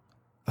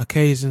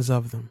occasions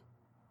of them.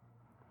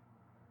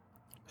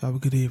 Have a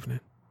good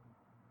evening.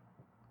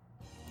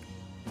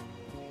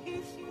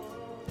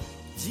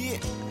 Yeah.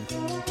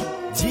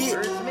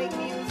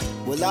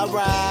 Well,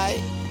 alright.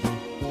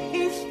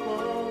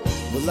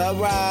 Well,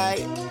 alright.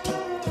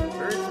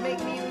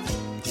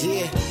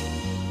 Yeah.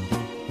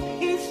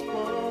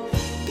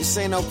 This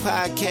ain't no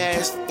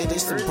podcast, it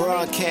is a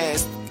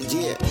broadcast.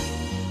 Yeah.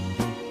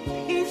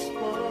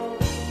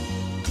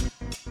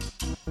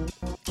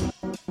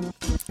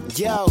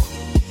 Yo,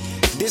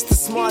 this the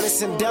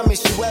smartest and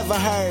dumbest you ever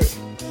heard.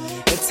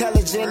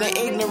 Intelligent and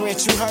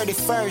ignorant, you heard it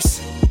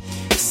first.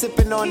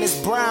 Sipping on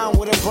this brown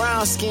with a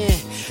brown skin.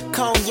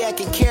 Cognac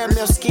and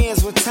caramel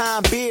skins with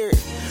time beard.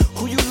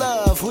 Who you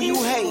love, who you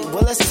hate,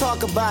 well let's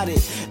talk about it.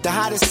 The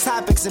hottest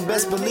topics and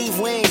best believe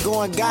we ain't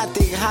going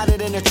gothic. Hotter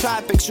than the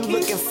tropics, you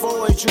looking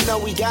forward, you know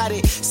we got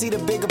it. See the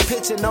bigger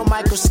picture, no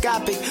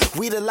microscopic.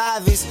 We the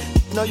livest,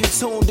 know you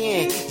tuned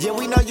in. Yeah,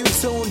 we know you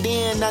tuned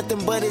in,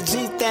 nothing but a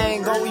G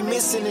thing. All we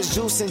missing is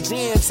juice and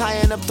gin,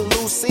 tying up the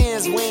loose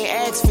ends. We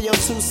ain't asked for your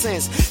 2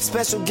 cents.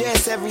 Special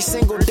guests every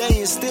single day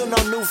and still no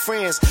new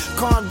friends.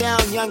 Calm down,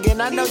 youngin',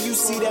 I know you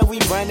see that we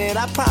running.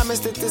 I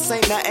promise that this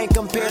ain't nothing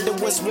compared to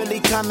what's really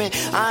coming.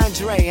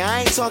 Andre,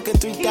 I ain't talking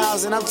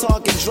 3,000, I'm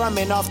talking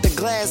drumming off the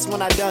glass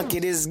when I dunk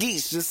it. It's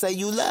geese, just say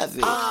you love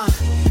it.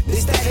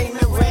 This that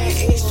ignorant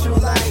issue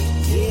like,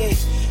 yeah.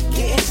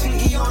 Getting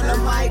jiggy on the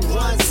mic,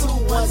 1, 2,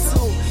 1,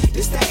 2.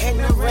 This that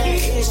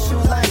ignorant issue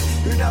like,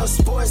 you know,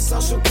 sports,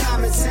 social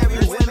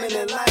commentary, women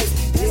in life,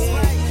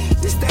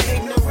 yeah. This that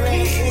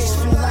ignorant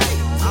issue like,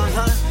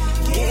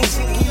 getting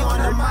jiggy on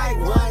the mic,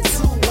 1,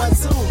 2, 1,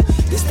 2.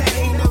 This that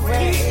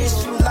ignorant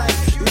issue like,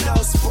 you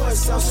know, sports,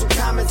 social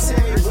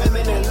commentary,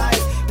 women in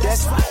life,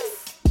 that's right.